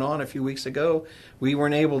something going on a few weeks ago? We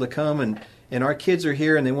weren't able to come, and our kids are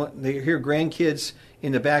here, and they hear grandkids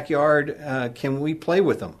in the backyard. Can we play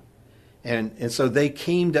with them? And so they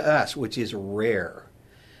came to us, which is rare.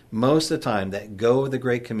 Most of the time, that go of the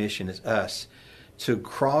Great Commission is us to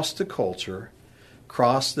cross the culture,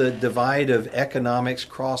 cross the divide of economics,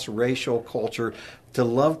 cross racial culture, to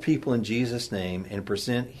love people in Jesus' name and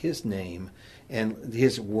present His name and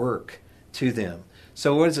His work to them.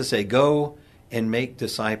 So what does it say? Go and make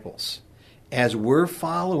disciples. As we're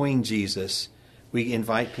following Jesus, we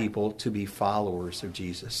invite people to be followers of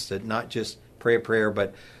Jesus, that not just pray a prayer,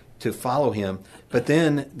 but to follow Him. But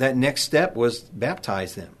then that next step was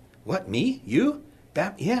baptize them. What, me? You?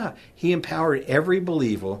 Yeah. He empowered every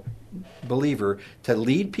believer to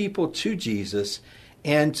lead people to Jesus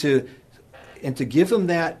and to give them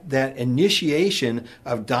that initiation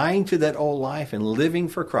of dying to that old life and living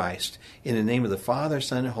for Christ in the name of the Father,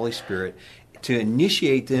 Son, and Holy Spirit, to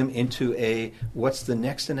initiate them into what's the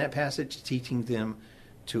next in that passage? Teaching them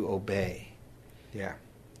to obey. Yeah.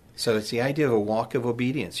 So it's the idea of a walk of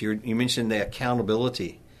obedience. You mentioned the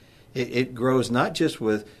accountability. It grows not just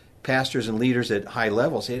with pastors and leaders at high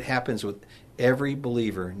levels. It happens with every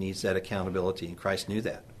believer needs that accountability, and Christ knew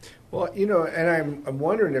that. Well, and I'm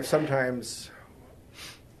wondering if sometimes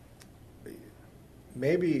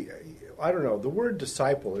maybe, I don't know, the word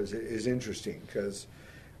disciple is interesting, because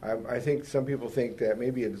I think some people think that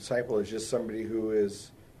maybe a disciple is just somebody who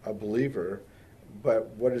is a believer, but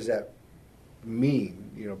what does that mean?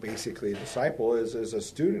 Basically a disciple is a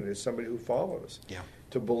student, is somebody who follows. Yeah.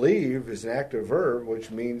 To believe is an active verb,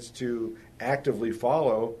 which means to actively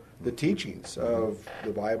follow the teachings of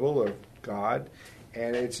the Bible, of God,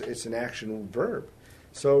 and it's an action verb.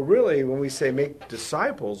 So really, when we say make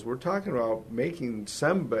disciples, we're talking about making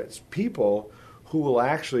people who will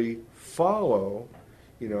actually follow,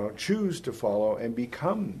 choose to follow and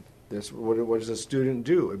become this. What does a student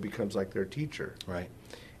do? It becomes like their teacher. Right.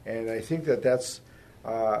 And I think that's,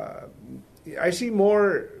 I see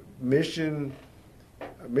more missionary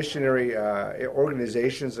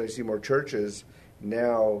organizations. I see more churches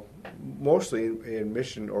now, mostly in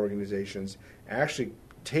mission organizations, actually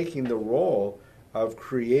taking the role of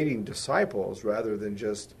creating disciples rather than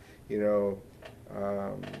just, here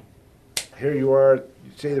you are,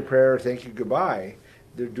 you say the prayer, thank you, goodbye.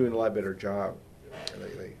 They're doing a lot better job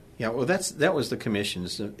lately. Yeah, well, that was the commission,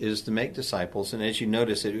 is to make disciples. And as you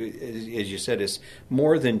notice, as you said, it's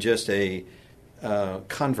more than just a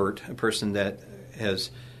convert, a person that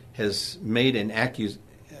has made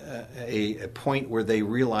a point where they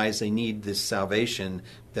realize they need this salvation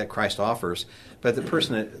that Christ offers, but the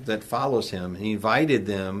person that follows Him. And He invited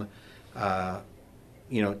them,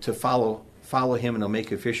 to follow Him, and He'll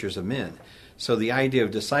make you fishers of men. So the idea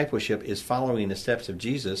of discipleship is following the steps of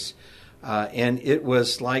Jesus. And it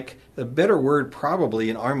was like, a better word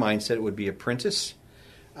probably in our mindset would be apprentice.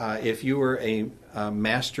 If you were a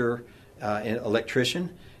master an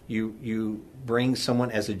electrician, you bring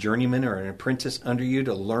someone as a journeyman or an apprentice under you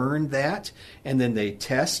to learn that, and then they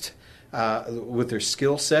test with their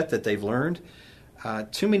skill set that they've learned.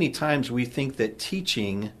 Too many times we think that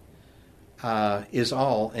teaching is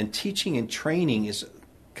all, and teaching and training is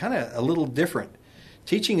kind of a little different.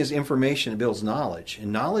 Teaching is information that builds knowledge,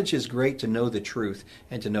 and knowledge is great to know the truth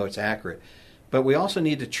and to know it's accurate. But we also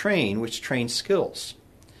need to train, which trains skills.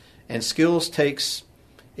 And skills takes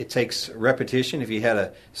repetition. If you had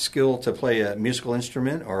a skill to play a musical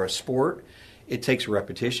instrument or a sport, it takes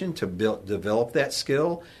repetition to develop that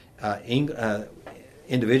skill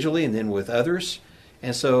individually and then with others.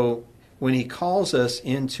 And so when He calls us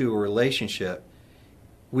into a relationship,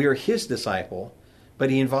 we are His disciple, but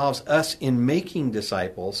He involves us in making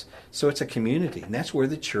disciples, so it's a community. And that's where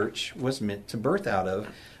the church was meant to birth out of,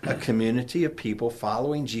 a community of people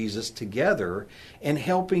following Jesus together and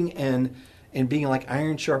helping and being like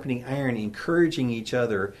iron sharpening iron, encouraging each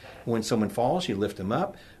other. When someone falls, you lift them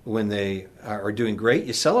up. When they are doing great,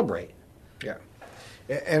 you celebrate. Yeah.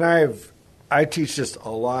 And I teach this a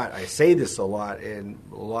lot. I say this a lot in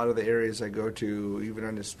a lot of the areas I go to, even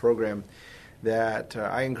on this program, that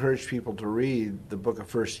I encourage people to read the book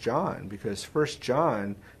of 1 John, because 1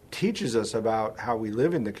 John teaches us about how we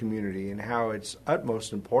live in the community and how it's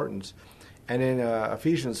utmost importance. And in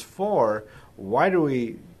Ephesians 4, why do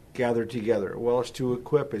we gather together? Well, it's to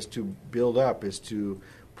equip, it's to build up, it's to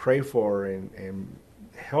pray for and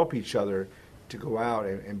help each other to go out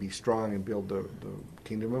and be strong and build the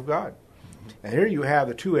kingdom of God. And here you have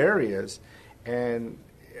the two areas, and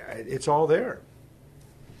it's all there.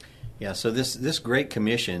 Yeah, so this Great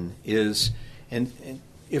Commission is, and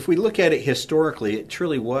if we look at it historically, it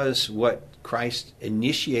truly was what Christ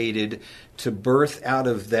initiated to birth out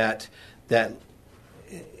of that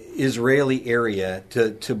Israeli area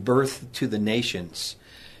to birth to the nations.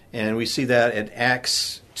 And we see that at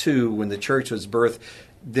Acts 2, when the church was birthed,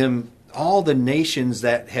 them all the nations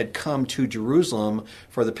that had come to Jerusalem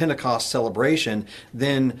for the Pentecost celebration,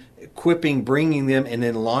 then equipping, bringing them, and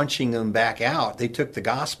then launching them back out. They took the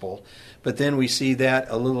gospel. But then we see that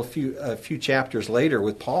a few chapters later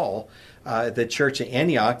with Paul, the church at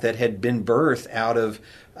Antioch that had been birthed out of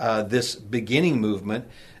this beginning movement,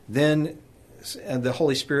 then the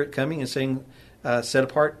Holy Spirit coming and saying, set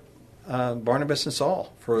apart Barnabas and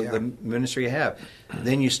Saul for the ministry you have.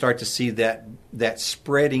 Then you start to see that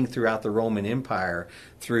spreading throughout the Roman Empire,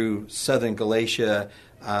 through southern Galatia,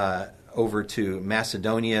 over to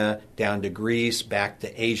Macedonia, down to Greece, back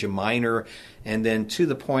to Asia Minor, and then to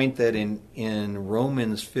the point that in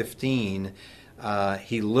Romans 15, Paul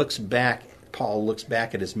looks back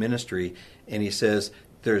at his ministry, and he says,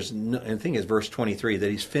 I think it's verse 23,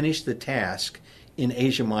 that he's finished the task in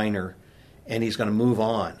Asia Minor, and he's going to move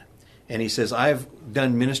on. And he says, I've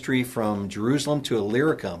done ministry from Jerusalem to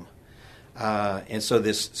Illyricum. And so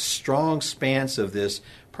this strong span of this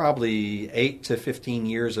probably 8 to 15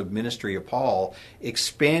 years of ministry of Paul,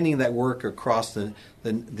 expanding that work across the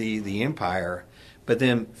empire, but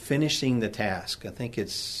then finishing the task. I think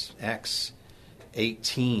it's Acts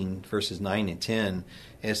 18, verses 9 and 10.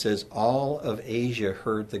 And it says, all of Asia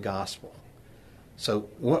heard the gospel. So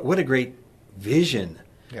what a great vision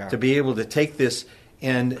to be able to take this.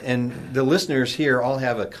 And the listeners here all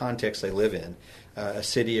have a context they live in, a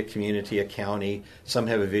city, a community, a county. Some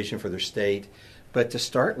have a vision for their state. But to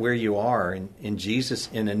start where you are, in Jesus,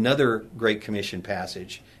 in another Great Commission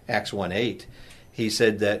passage, Acts 1:8, he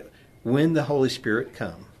said that when the Holy Spirit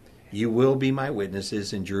come, you will be my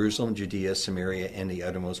witnesses in Jerusalem, Judea, Samaria, and the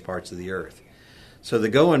uttermost parts of the earth. So to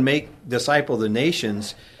go and make disciple the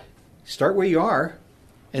nations, start where you are,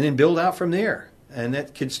 and then build out from there. And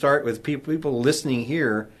that could start with people listening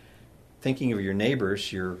here, thinking of your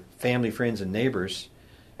neighbors, your family, friends, and neighbors,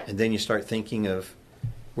 and then you start thinking of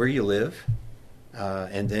where you live,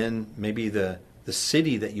 and then maybe the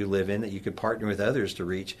city that you live in that you could partner with others to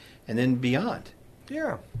reach, and then beyond.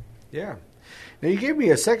 Yeah. Now you gave me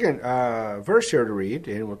a second verse here to read,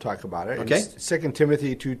 and we'll talk about it. Okay. It's 2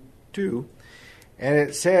 Timothy 2:2. And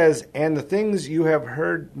it says, and the things you have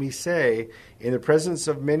heard me say in the presence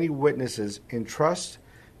of many witnesses, entrust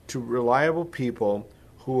to reliable people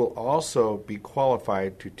who will also be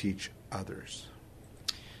qualified to teach others.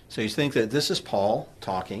 So you think that this is Paul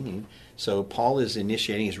talking. So Paul is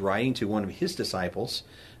initiating, he's writing to one of his disciples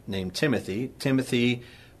named Timothy. Timothy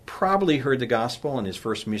probably heard the gospel on his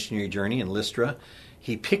first missionary journey in Lystra.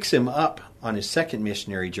 He picks him up on his second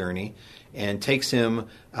missionary journey and takes him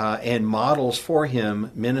and models for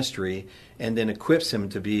him ministry, and then equips him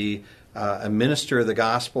to be a minister of the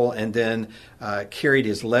gospel, and then carried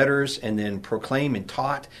his letters, and then proclaimed and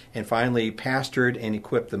taught, and finally pastored and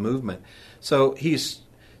equipped the movement. So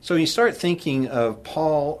you start thinking of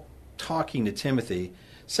Paul talking to Timothy.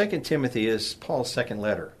 2 Timothy is Paul's second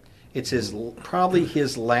letter. It's probably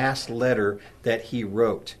his last letter that he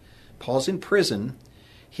wrote. Paul's in prison.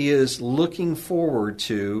 He is looking forward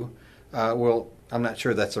to, I'm not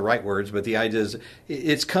sure that's the right words, but the idea is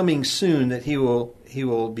it's coming soon that he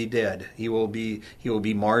will be dead. He will be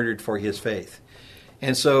martyred for his faith.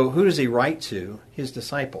 And so who does he write to? His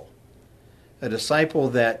disciple. A disciple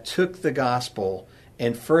that took the gospel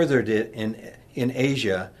and furthered it in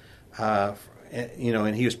Asia. And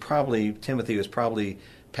Timothy was probably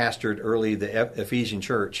pastored early the Ephesian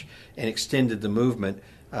church and extended the movement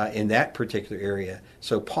in that particular area.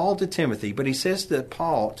 So Paul to Timothy, but he says to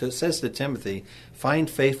Timothy, find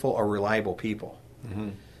faithful or reliable people.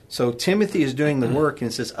 Mm-hmm. So Timothy is doing the work,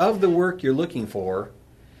 and says, of the work you're looking for,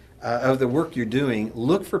 of the work you're doing,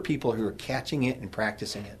 look for people who are catching it and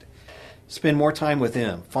practicing it. Spend more time with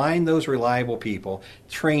them. Find those reliable people.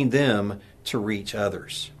 Train them to reach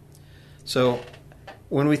others. So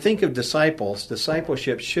when we think of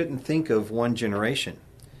discipleship shouldn't think of one generation.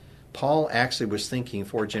 Paul actually was thinking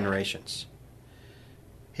 4 generations.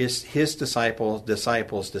 His disciple.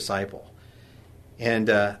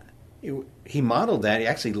 And he modeled that. He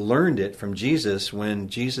actually learned it from Jesus when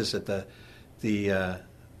Jesus at the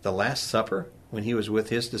Last Supper, when he was with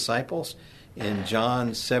his disciples, in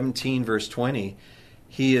John 17, verse 20,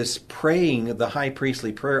 he is praying the high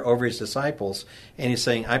priestly prayer over his disciples, and he's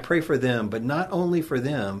saying, I pray for them, but not only for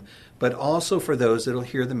them, but also for those that will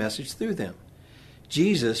hear the message through them.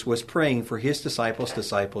 Jesus was praying for his disciple.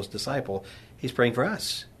 He's praying for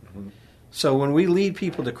us. Mm-hmm. So when we lead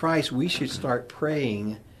people to Christ, we should start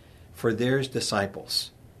praying for their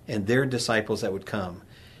disciples and their disciples that would come.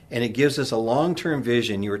 And it gives us a long-term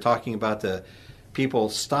vision. You were talking about the people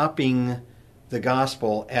stopping the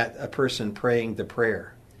gospel at a person praying the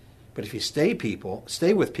prayer. But if you stay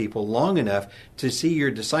with people long enough to see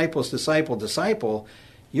your disciples disciple,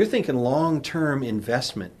 you're thinking long-term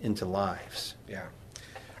investment into lives. Yeah.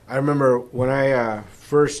 I remember when I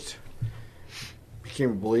first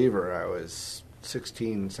became a believer, I was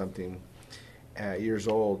 16-something years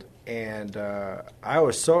old, and I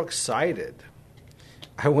was so excited.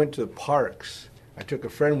 I went to the parks. I took a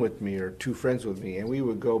friend with me, or two friends with me, and we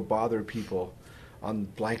would go bother people on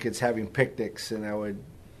blankets having picnics, and I would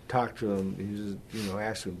talk to them, and just,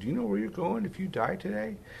 ask them, do you know where you're going if you die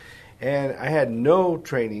today? And I had no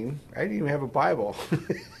training. I didn't even have a Bible.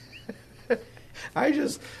 I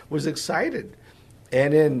just was excited.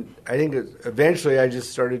 And then I think eventually I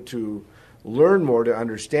just started to learn more, to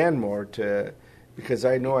understand more, because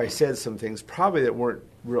I know I said some things probably that weren't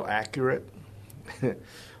real accurate.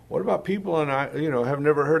 What about people have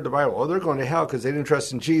never heard the Bible? Oh, they're going to hell because they didn't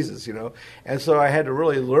trust in Jesus, And so I had to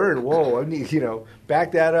really learn, I need,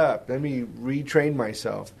 back that up. Let me retrain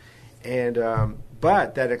myself. And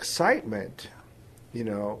but that excitement,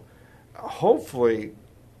 hopefully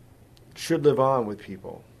should live on with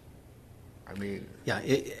people. I mean, yeah,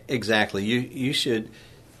 exactly. You should,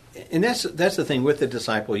 and that's the thing with the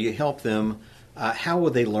disciple. You help them. How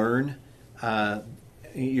will they learn?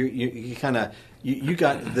 You kind of you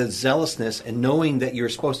got the zealousness and knowing that you're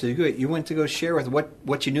supposed to do it. You went to go share with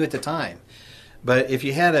what you knew at the time. But if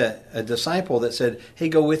you had a disciple that said, "Hey,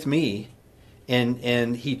 go with me,"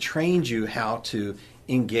 and he trained you how to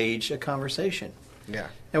engage a conversation. Yeah.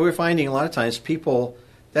 And we're finding a lot of times people.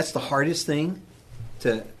 That's the hardest thing.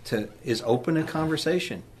 Is open a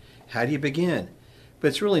conversation. How do you begin? But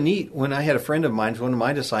it's really neat. When I had a friend of mine, one of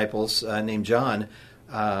my disciples named John,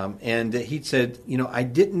 and he said,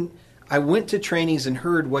 I went to trainings and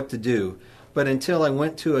heard what to do, but until I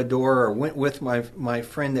went to a door or went with my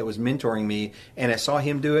friend that was mentoring me, and I saw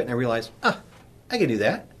him do it, and I realized, I can do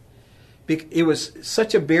that. It was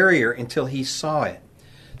such a barrier until he saw it.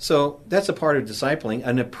 So that's a part of discipling.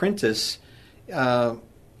 An apprentice,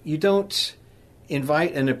 you don't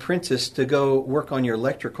invite an apprentice to go work on your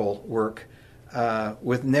electrical work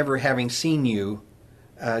with never having seen you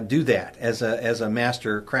do that as a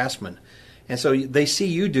master craftsman. And so they see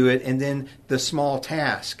you do it, and then the small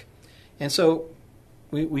task. And so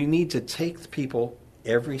we need to take the people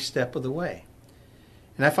every step of the way.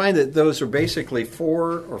 And I find that those are basically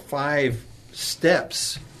 4 or 5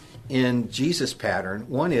 steps in Jesus' pattern.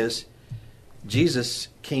 One is Jesus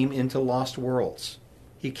came into lost worlds.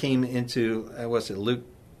 He came into, Luke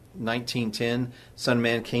 19:10, Son of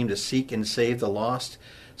Man came to seek and save the lost.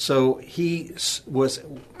 So he was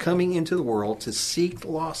coming into the world to seek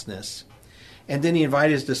lostness, and then he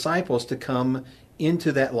invited his disciples to come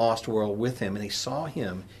into that lost world with him, and they saw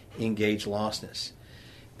him engage lostness.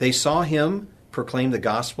 They saw him proclaim the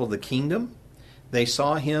gospel of the kingdom. They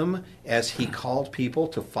saw him as he called people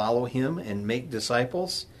to follow him and make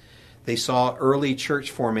disciples. They saw early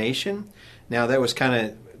church formation. Now, that was kind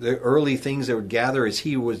of the early things that would gather as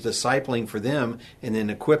he was discipling for them and then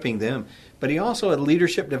equipping them. But he also had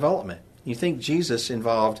leadership development. You think Jesus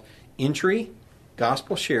involved entry,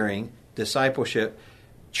 gospel sharing, discipleship,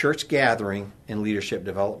 church gathering, and leadership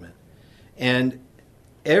development. And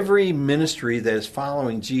every ministry that is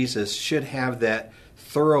following Jesus should have that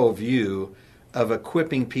thorough view of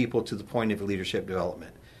equipping people to the point of leadership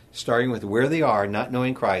development, starting with where they are, not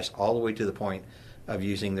knowing Christ, all the way to the point of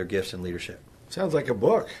using their gifts in leadership. Sounds like a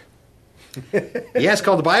book. Yeah, it's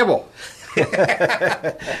called the Bible.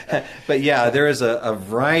 But yeah, there is a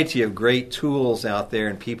variety of great tools out there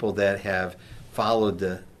and people that have followed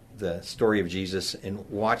the story of Jesus and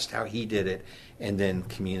watched how he did it and then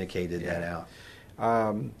communicated that out.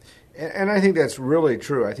 And I think that's really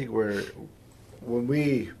true. I think when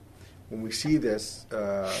we see this,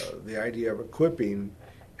 the idea of equipping,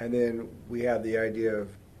 and then we have the idea of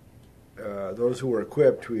those who are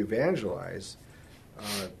equipped to evangelize,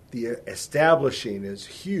 the establishing is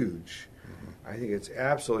huge. Mm-hmm. I think it's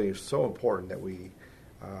absolutely so important that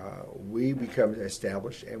we become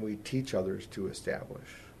established and we teach others to establish.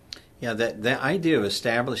 Yeah, that idea of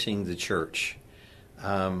establishing the church.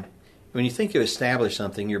 When you think you establish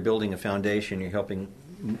something, you're building a foundation. You're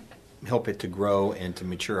help it to grow and to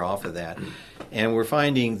mature off of that. And we're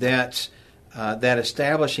finding that that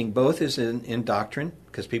establishing both is in doctrine,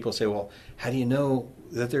 because people say, well, how do you know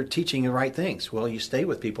that they're teaching the right things? Well, you stay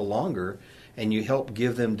with people longer, and you help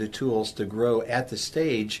give them the tools to grow at the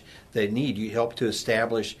stage they need. You help to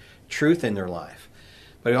establish truth in their life.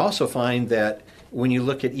 But I also find that when you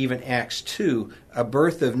look at even Acts 2, a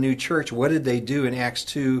birth of new church, what did they do in Acts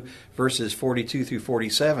 2, verses 42 through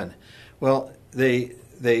 47? Well, they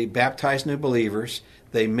baptized new believers.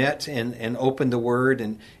 They met and opened the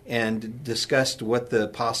Word and discussed what the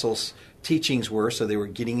apostles' teachings were, so they were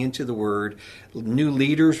getting into the Word. New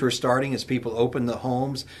leaders were starting as people opened the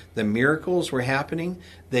homes. The miracles were happening.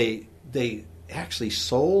 They actually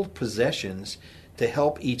sold possessions to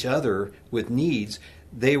help each other with needs.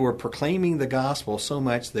 They were proclaiming the gospel so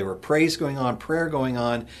much. There were praise going on, prayer going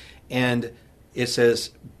on, and it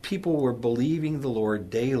says people were believing the Lord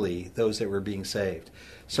daily, those that were being saved.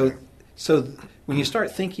 So when you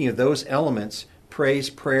start thinking of those elements, praise,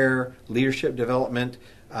 prayer, leadership development,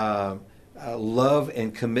 love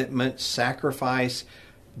and commitment, sacrifice,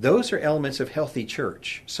 those are elements of healthy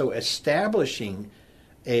church. So establishing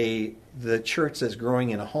the church that's growing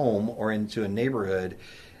in a home or into a neighborhood,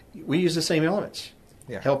 we use the same elements.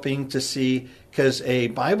 Yeah. Helping to see, because a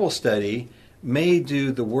Bible study may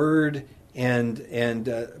do the Word and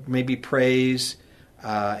maybe praise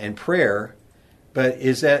and prayer, but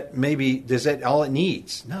does that all it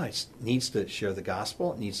needs? No, it needs to share the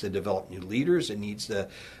gospel. It needs to develop new leaders. It needs to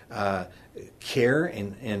care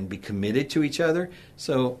and be committed to each other.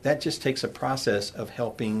 So that just takes a process of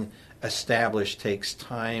helping establish, takes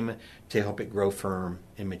time to help it grow firm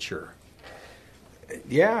and mature.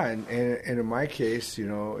 Yeah, and in my case,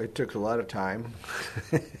 it took a lot of time,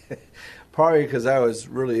 probably because I was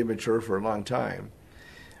really immature for a long time.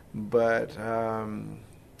 But, I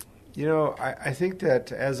think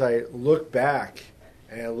that as I look back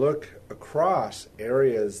and I look across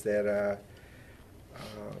areas that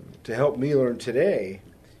to help me learn today,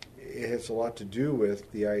 it has a lot to do with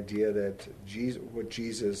the idea that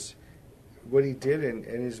what he did in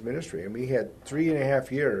his ministry. I mean, he had 3.5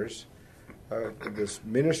 years this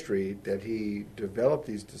ministry that he developed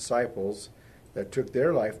these disciples that took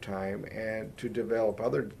their lifetime and to develop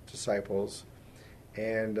other disciples,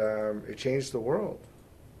 and it changed the world.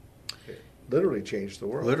 It literally changed the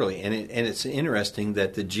world. Literally, and it's interesting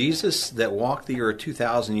that the Jesus that walked the earth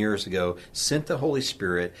 2,000 years ago sent the Holy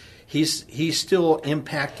Spirit. He's still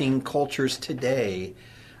impacting cultures today,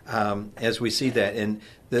 as we see that,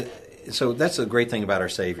 so that's a great thing about our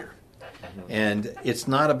Savior. And it's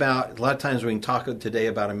not about, a lot of times we can talk today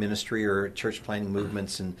about a ministry or church planting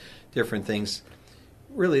movements and different things.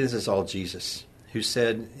 Really, this is all Jesus, who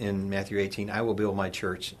said in Matthew 18, I will build my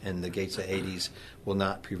church and the gates of Hades will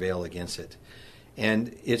not prevail against it.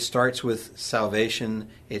 And it starts with salvation,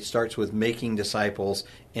 it starts with making disciples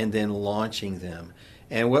and then launching them.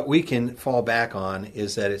 And what we can fall back on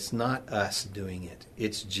is that it's not us doing it,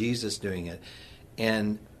 it's Jesus doing it.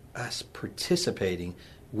 And us participating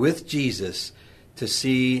with Jesus to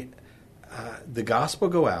see the gospel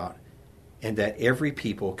go out and that every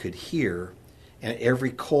people could hear and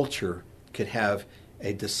every culture could have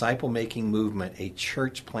a disciple-making movement, a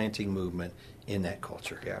church-planting movement in that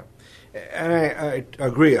culture. Yeah, and I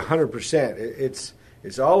agree 100%.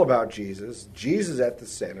 It's all about Jesus. Jesus at the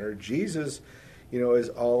center. Jesus, is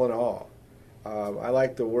all in all. I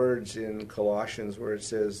like the words in Colossians where it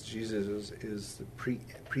says Jesus is the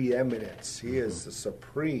preeminence. He is the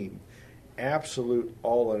supreme, absolute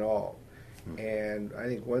all in all. And I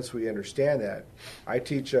think once we understand that, I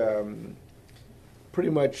teach pretty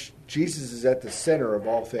much Jesus is at the center of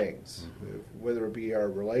all things, whether it be our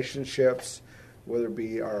relationships, whether it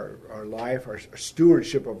be our life, our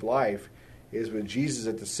stewardship of life is with Jesus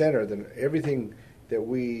at the center, then everything that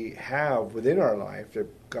we have within our life that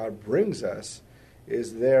God brings us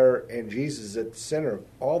is there, and Jesus is at the center of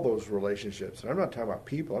all those relationships. And I'm not talking about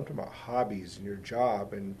people, I'm talking about hobbies and your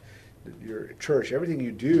job and your church. Everything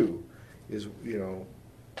you do is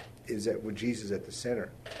with Jesus at the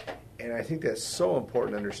center. And I think that's so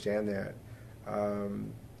important to understand that.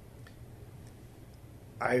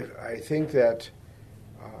 I think that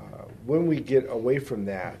when we get away from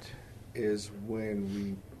that is when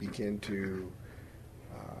we begin to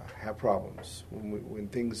have problems, when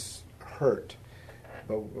things hurt.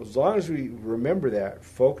 But as long as we remember that,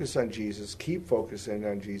 focus on Jesus, keep focusing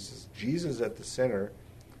on Jesus, Jesus at the center,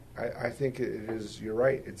 I think it is. You're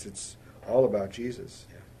right. It's all about Jesus.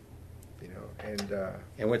 Yeah.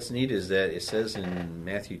 And what's neat is that it says in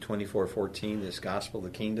Matthew 24:14, this gospel of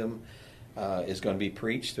the kingdom is going to be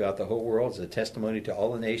preached throughout the whole world as a testimony to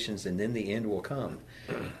all the nations, and then the end will come.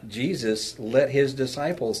 Jesus let his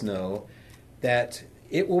disciples know that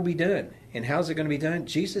it will be done. And how's it going to be done?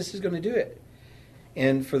 Jesus is going to do it.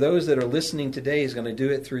 And for those that are listening today, he's going to do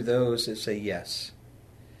it through those that say yes.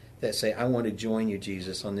 That say, I want to join you,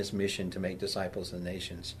 Jesus, on this mission to make disciples of the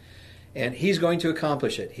nations. And he's going to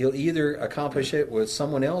accomplish it. He'll either accomplish it with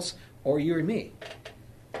someone else or you and me.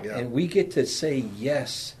 Yeah. And we get to say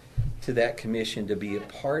yes to that commission to be a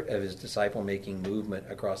part of his disciple-making movement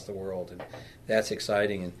across the world. And that's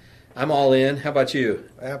exciting. I'm all in. How about you?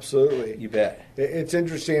 Absolutely. You bet. It's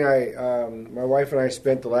interesting. My wife and I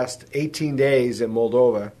spent the last 18 days in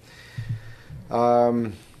Moldova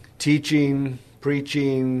teaching,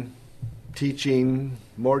 preaching,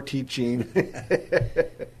 more teaching.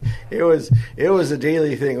 It was a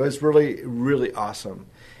daily thing. It was really, really awesome.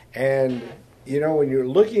 And, when you're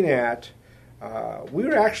looking at, we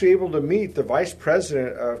were actually able to meet the vice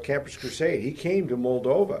president of Campus Crusade. He came to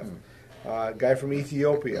Moldova. A guy from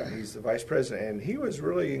Ethiopia. He's the vice president, and he was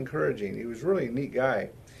really encouraging. He was really a neat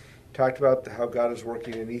guy. Talked about how God is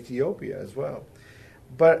working in Ethiopia as well.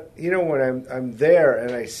 But when I'm there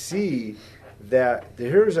and I see that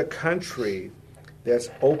here's a country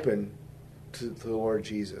that's open to the Lord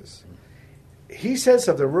Jesus, he said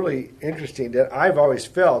something really interesting that I've always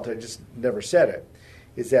felt. I just never said it.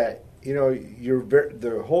 Is that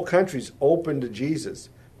the whole country's open to Jesus,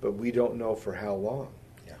 but we don't know for how long.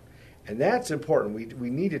 And that's important. We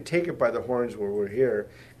need to take it by the horns where we're here.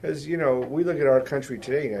 Because, we look at our country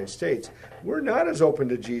today, the United States, we're not as open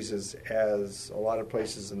to Jesus as a lot of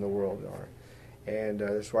places in the world are. And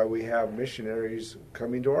that's why we have missionaries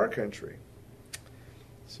coming to our country.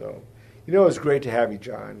 So, it's great to have you,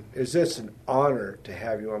 John. It's just an honor to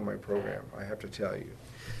have you on my program, I have to tell you.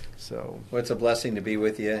 So, well, it's a blessing to be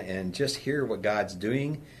with you and just hear what God's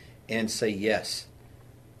doing and say yes.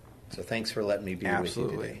 So thanks for letting me be with you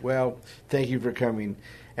today. Well, thank you for coming.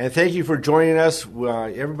 And thank you for joining us.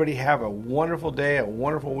 Everybody have a wonderful day, a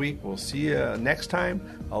wonderful week. We'll see you next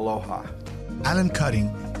time. Aloha. Alan Cutting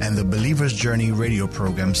and the Believer's Journey radio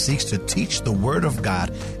program seeks to teach the Word of God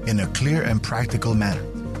in a clear and practical manner.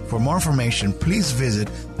 For more information, please visit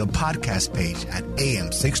the podcast page at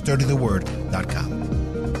am630theword.com.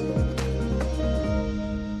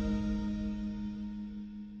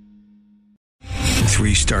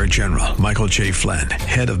 3-star General Michael J. Flynn,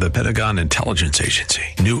 head of the Pentagon Intelligence Agency,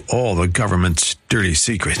 knew all the government's dirty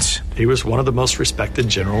secrets. He was one of the most respected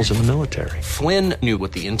generals in the military. Flynn knew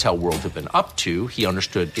what the intel world had been up to. He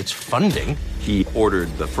understood its funding. He ordered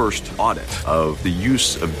the first audit of the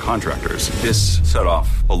use of contractors. This set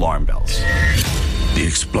off alarm bells. The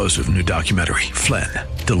explosive new documentary, Flynn,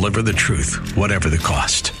 Deliver the Truth, Whatever the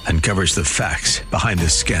Cost, uncovers the facts behind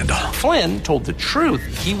this scandal. Flynn told the truth.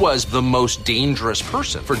 He was the most dangerous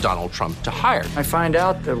person for Donald Trump to hire. I find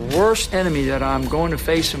out the worst enemy that I'm going to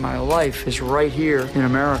face in my life is right here in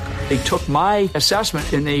America. They took my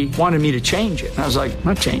assessment and they wanted me to change it. And I was like, I'm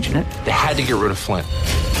not changing it. They had to get rid of Flynn.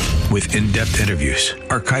 With in-depth interviews,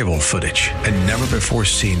 archival footage, and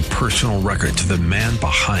never-before-seen personal records of the man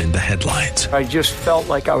behind the headlines. I just felt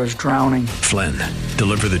like I was drowning. Flynn,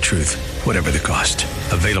 Deliver the Truth, Whatever the Cost.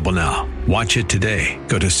 Available now. Watch it today.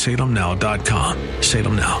 Go to salemnow.com.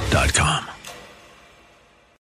 salemnow.com.